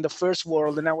exists in the first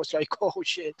world, and I was like, oh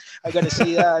shit, I gotta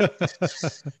see that.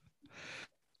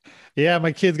 Yeah,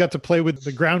 my kids got to play with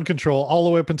the ground control all the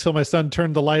way up until my son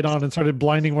turned the light on and started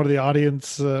blinding one of the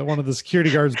audience, one of the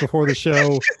security guards before the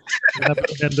show. And that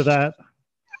put an end to that.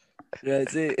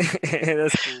 That's it.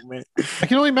 That's cool, man. I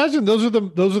can only imagine those are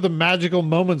the magical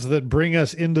moments that bring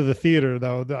us into the theater,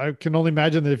 though. I can only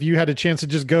imagine that if you had a chance to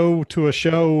just go to a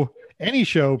show, any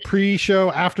show,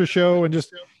 pre-show, after show, and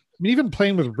just even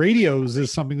playing with radios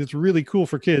is something that's really cool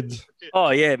for kids.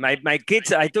 Oh yeah, my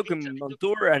kids, I took them on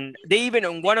tour, and they even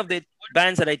on one of the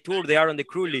bands that I toured, they are on the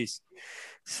crew list.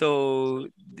 So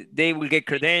they will get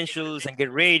credentials and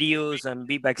get radios and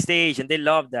be backstage, and they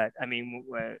love that. I mean,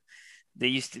 they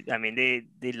used to. I mean, they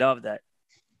love that.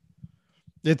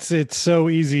 It's so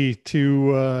easy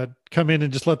to come in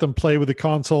and just let them play with the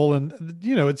console, and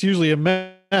it's usually a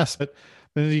mess, but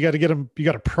then you got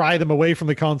to pry them away from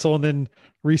the console and then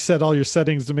reset all your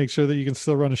settings to make sure that you can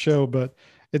still run a show. But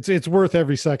it's worth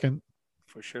every second.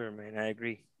 For sure, man. I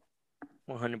agree.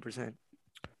 100%.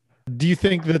 Do you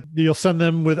think that you'll send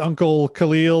them with Uncle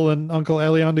Khalil and Uncle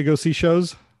Elian to go see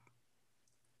shows?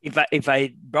 If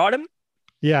I brought them?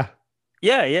 Yeah.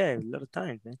 Yeah, a lot of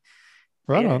times, man.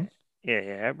 Right on.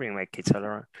 Yeah, I bring my kids all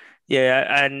around.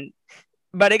 Yeah,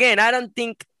 but again, I'm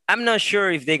not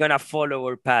sure if they're gonna follow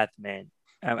our path, man.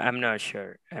 I'm not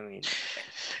sure. I mean,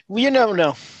 you never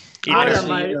know.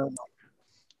 Honestly,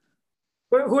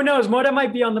 who knows? Mora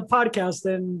might be on the podcast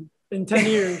in 10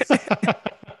 years.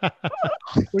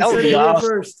 We said it here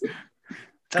first.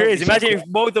 Chris, imagine if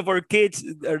both of our kids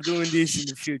are doing this in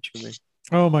the future, man.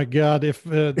 Oh my God! If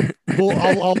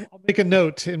I'll make a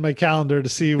note in my calendar to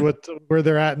see where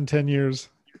they're at in 10 years.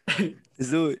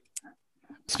 Let's do it.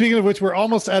 Speaking of which, we're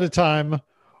almost out of time.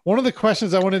 One of the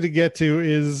questions I wanted to get to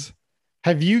is,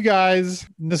 have you guys,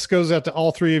 and this goes out to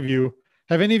all three of you,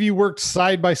 have any of you worked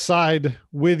side by side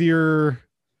with your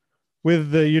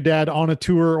dad on a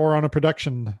tour or on a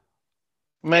production?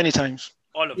 Many times.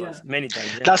 All of us, many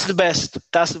times. Yeah. That's the best.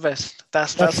 That's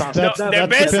awesome.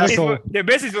 The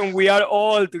best is when we are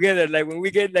all together. Like when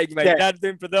we get like my dad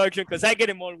doing production, because I get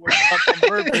him all worked up on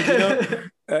purpose.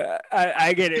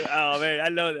 I get it. Oh man, I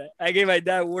love that. I get my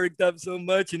dad worked up so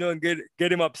much, and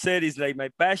get him upset is like my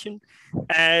passion.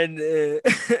 And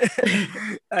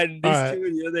and these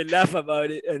two, they laugh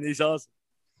about it, and it's awesome.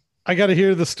 I got to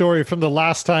hear the story from the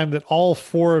last time that all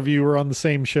four of you were on the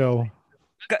same show.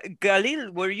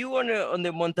 Khalil, were you on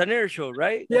the Montaner show,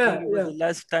 right? Yeah, the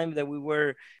last time that we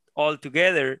were all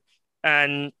together.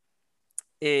 And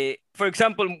for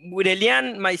example, with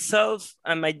Elian, myself,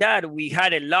 and my dad, we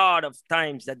had a lot of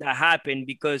times that happened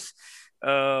because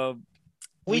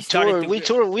we toured.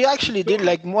 We actually did,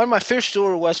 like, one of my first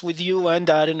tour was with you and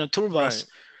Dad in a tour bus.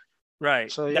 Right.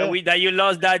 So yeah. That you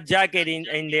lost that jacket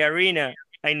in the arena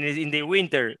in the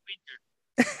winter.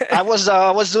 I was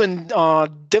doing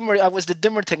dimmer. I was the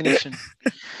dimmer technician.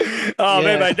 Oh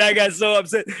man, my dad got so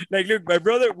upset. Like, look, my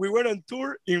brother, we went on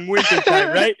tour in winter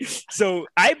time, right? So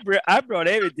I brought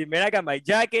everything, man. I got my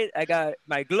jacket, I got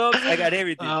my gloves, I got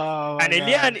everything. And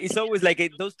Elian is always like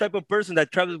those type of person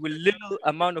that travels with little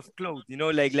amount of clothes,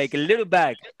 like a little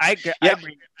bag. I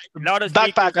bring a lot of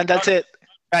backpack, and that's it.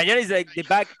 Elian is like the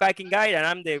backpacking guy, and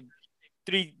I'm the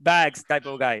 3 bags type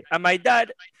of guy. And my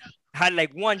dad, had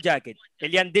like one jacket.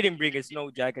 Elian didn't bring a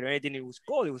snow jacket or anything. It was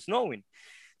cold. It was snowing.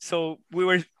 So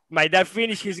my dad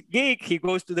finished his gig. He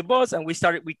goes to the bus, and we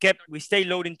stayed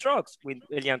loading trucks with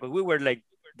Elian because we were like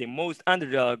the most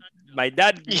underdog. My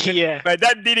dad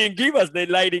didn't give us the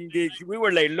lighting gigs. We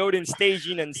were like loading,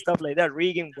 staging, and stuff like that,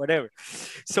 rigging, whatever.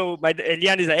 So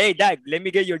Elian is like, "Hey, Dad, let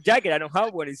me get your jacket. I don't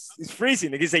have one. It's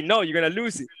freezing." And he said, "No, you're gonna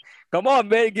lose it. Come on,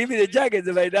 man, give me the jacket."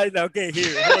 So my dad's like, "Okay,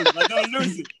 here, hold it, but don't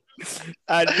lose it."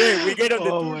 And then we get on the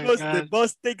tour bus. The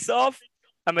bus takes off,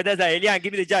 and my dad's like, "Elian,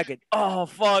 give me the jacket." Oh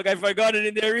fuck, I forgot it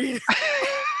in the arena.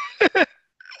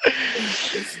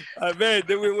 Man,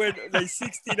 then we went like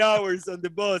 16 hours on the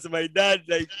bus. My dad,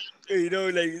 like,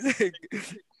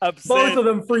 upset. Both of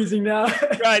them freezing now.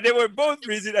 Right, they were both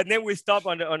freezing, and then we stopped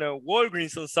on a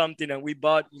Walgreens or something, and we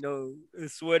bought,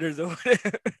 sweaters or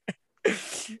whatever.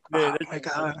 Man, oh my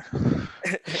God,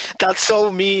 that's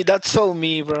so me. That's so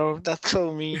me, bro. That's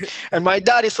so me. And my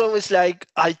dad is always like,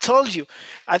 "I told you."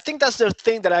 I think that's the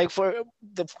thing that I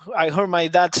heard my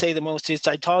dad say the most is,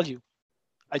 "I told you,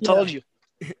 I told you."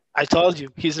 I told you.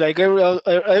 He's like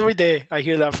every day I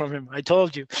hear that from him. I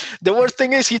told you. The worst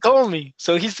thing is he told me.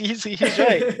 So he's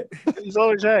right. He's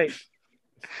always right.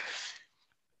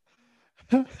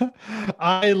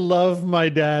 I love my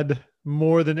dad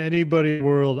more than anybody in the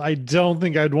world. I don't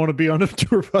think I'd want to be on a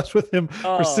tour bus with him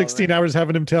for 16 hours,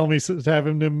 having him told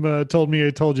me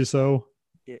I told you so.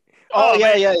 Oh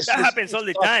yeah. That happens all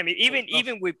the time.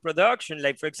 Even with production,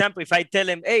 like for example, if I tell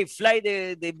him, "Hey, fly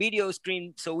the video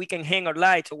screen so we can hang our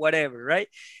lights or whatever," right?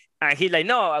 And he's like,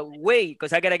 "No, wait,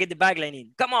 because I gotta get the backline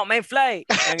in. Come on, man, fly."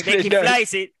 And then he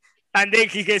flies it, and then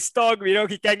he gets stuck.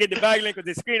 He can't get the backline with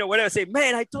the screen or whatever. Say,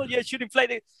 "Man, I told you I shouldn't fly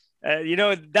the."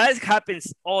 That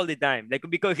happens all the time. Like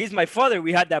because he's my father,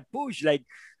 we had that push. Like,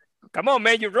 come on,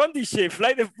 man, you run this shit,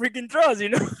 fly the freaking truss, we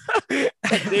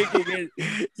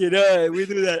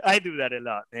do that. I do that a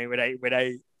lot, man.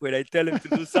 When I tell him to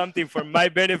do something for my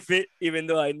benefit, even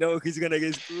though I know he's gonna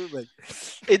get screwed. But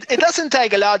it doesn't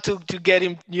take a lot to get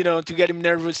him, to get him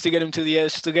nervous, to get him to the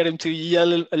edge, to get him to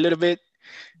yell a little bit.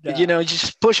 Yeah.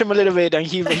 Just push him a little bit, and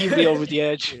he'll be over the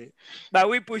edge. But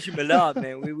we push him a lot,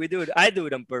 man. We do it. I do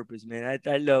it on purpose, man.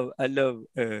 I love.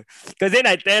 Because then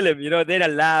I tell him, then I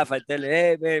laugh. I tell him,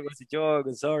 "Hey, man, what's a joke?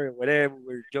 I'm sorry, whatever.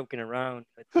 We're joking around."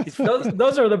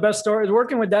 Those are the best stories.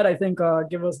 Working with Dad, I think,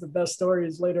 give us the best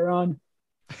stories later on.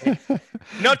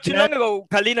 Not too long ago,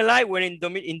 Khalil and I were in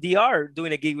DR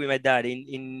doing a gig with my dad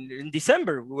in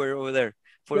December. We were over there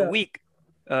for a week.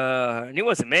 And it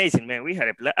was amazing, man.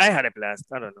 I had a blast.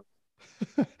 I don't know.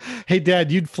 Hey,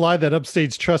 Dad, you'd fly that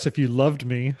upstage truss if you loved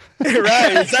me.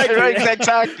 Right, exactly. Right,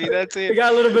 exactly. That's it. We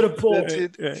got a little bit of pull. That's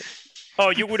it. Right.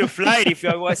 Oh, you would have flied if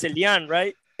I was Elian,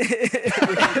 right?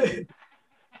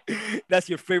 That's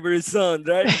your favorite son,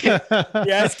 right?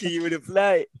 Yaski, you would have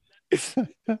flied. I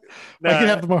could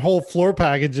have my whole floor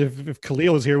package if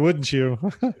Khalil was here, wouldn't you?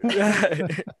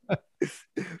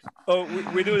 Oh,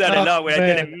 we do that a lot. Where I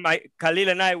tell him, Khalil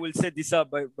and I will set this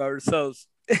up by ourselves.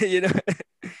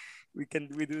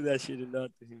 We do that shit a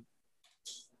lot to him.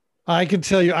 I can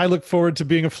tell you, I look forward to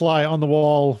being a fly on the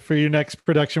wall for your next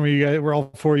production where we're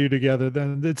all four of you together.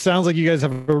 Then it sounds like you guys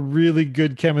have a really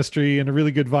good chemistry and a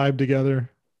really good vibe together.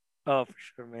 Oh, for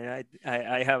sure, man.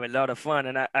 I have a lot of fun,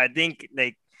 and I think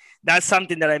like that's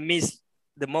something that I miss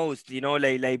the most.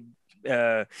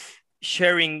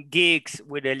 Sharing gigs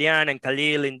with Elian and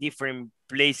Khalil in different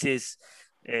places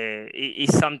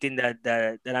is something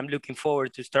that I'm looking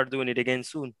forward to start doing it again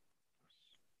soon.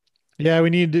 Yeah,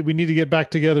 we need to get back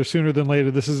together sooner than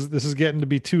later. This is getting to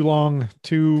be too long,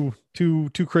 too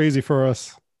crazy for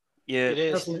us. Yeah, it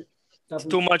is. Definitely. It's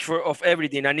too much of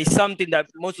everything, and it's something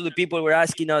that most of the people were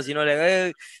asking us. Like,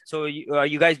 "Hey, so are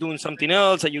you guys doing something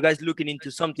else? Are you guys looking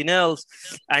into something else?"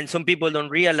 And some people don't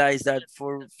realize that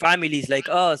for families like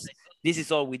us, this is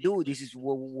all we do. This is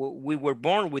what we were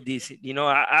born with. This,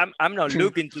 I'm not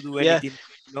looking to do anything.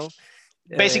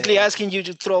 Basically, asking you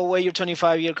to throw away your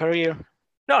 25-year career.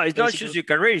 No, it's not just your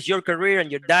career. It's your career and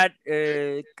your dad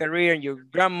career and your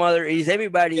grandmother. It's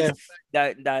everybody's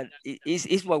that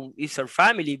is what is our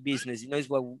family business. It's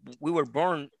what we were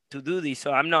born to do this.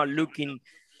 So I'm not looking.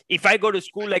 If I go to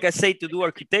school, like I say, to do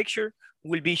architecture,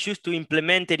 will be just to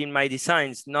implement it in my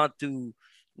designs, not to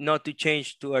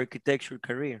change to architecture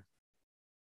career.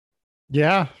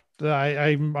 Yeah,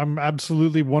 I'm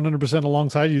absolutely 100%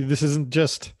 alongside you. This isn't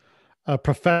just a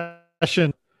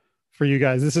profession for you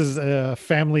guys. This is a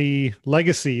family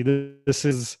legacy. This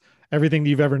is everything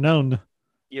you've ever known.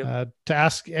 Yep. To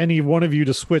ask any one of you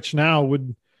to switch now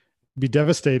would be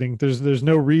devastating. There's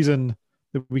no reason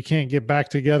that we can't get back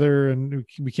together and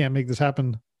we can't make this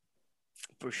happen.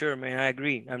 For sure, man. I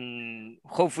agree.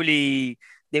 Hopefully,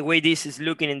 the way this is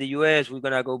looking in the US, we're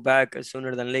gonna go back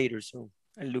sooner than later. So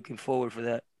I'm looking forward for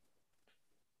that.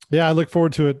 Yeah, I look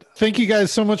forward to it. Thank you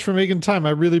guys so much for making time.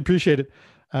 I really appreciate it.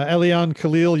 Elian,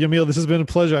 Khalil, Yamil, this has been a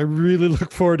pleasure. I really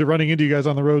look forward to running into you guys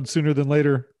on the road sooner than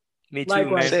later. Me too,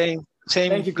 Likewise. man.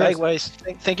 Same. Thank you, Chris. Likewise.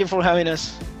 Thank you for having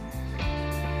us.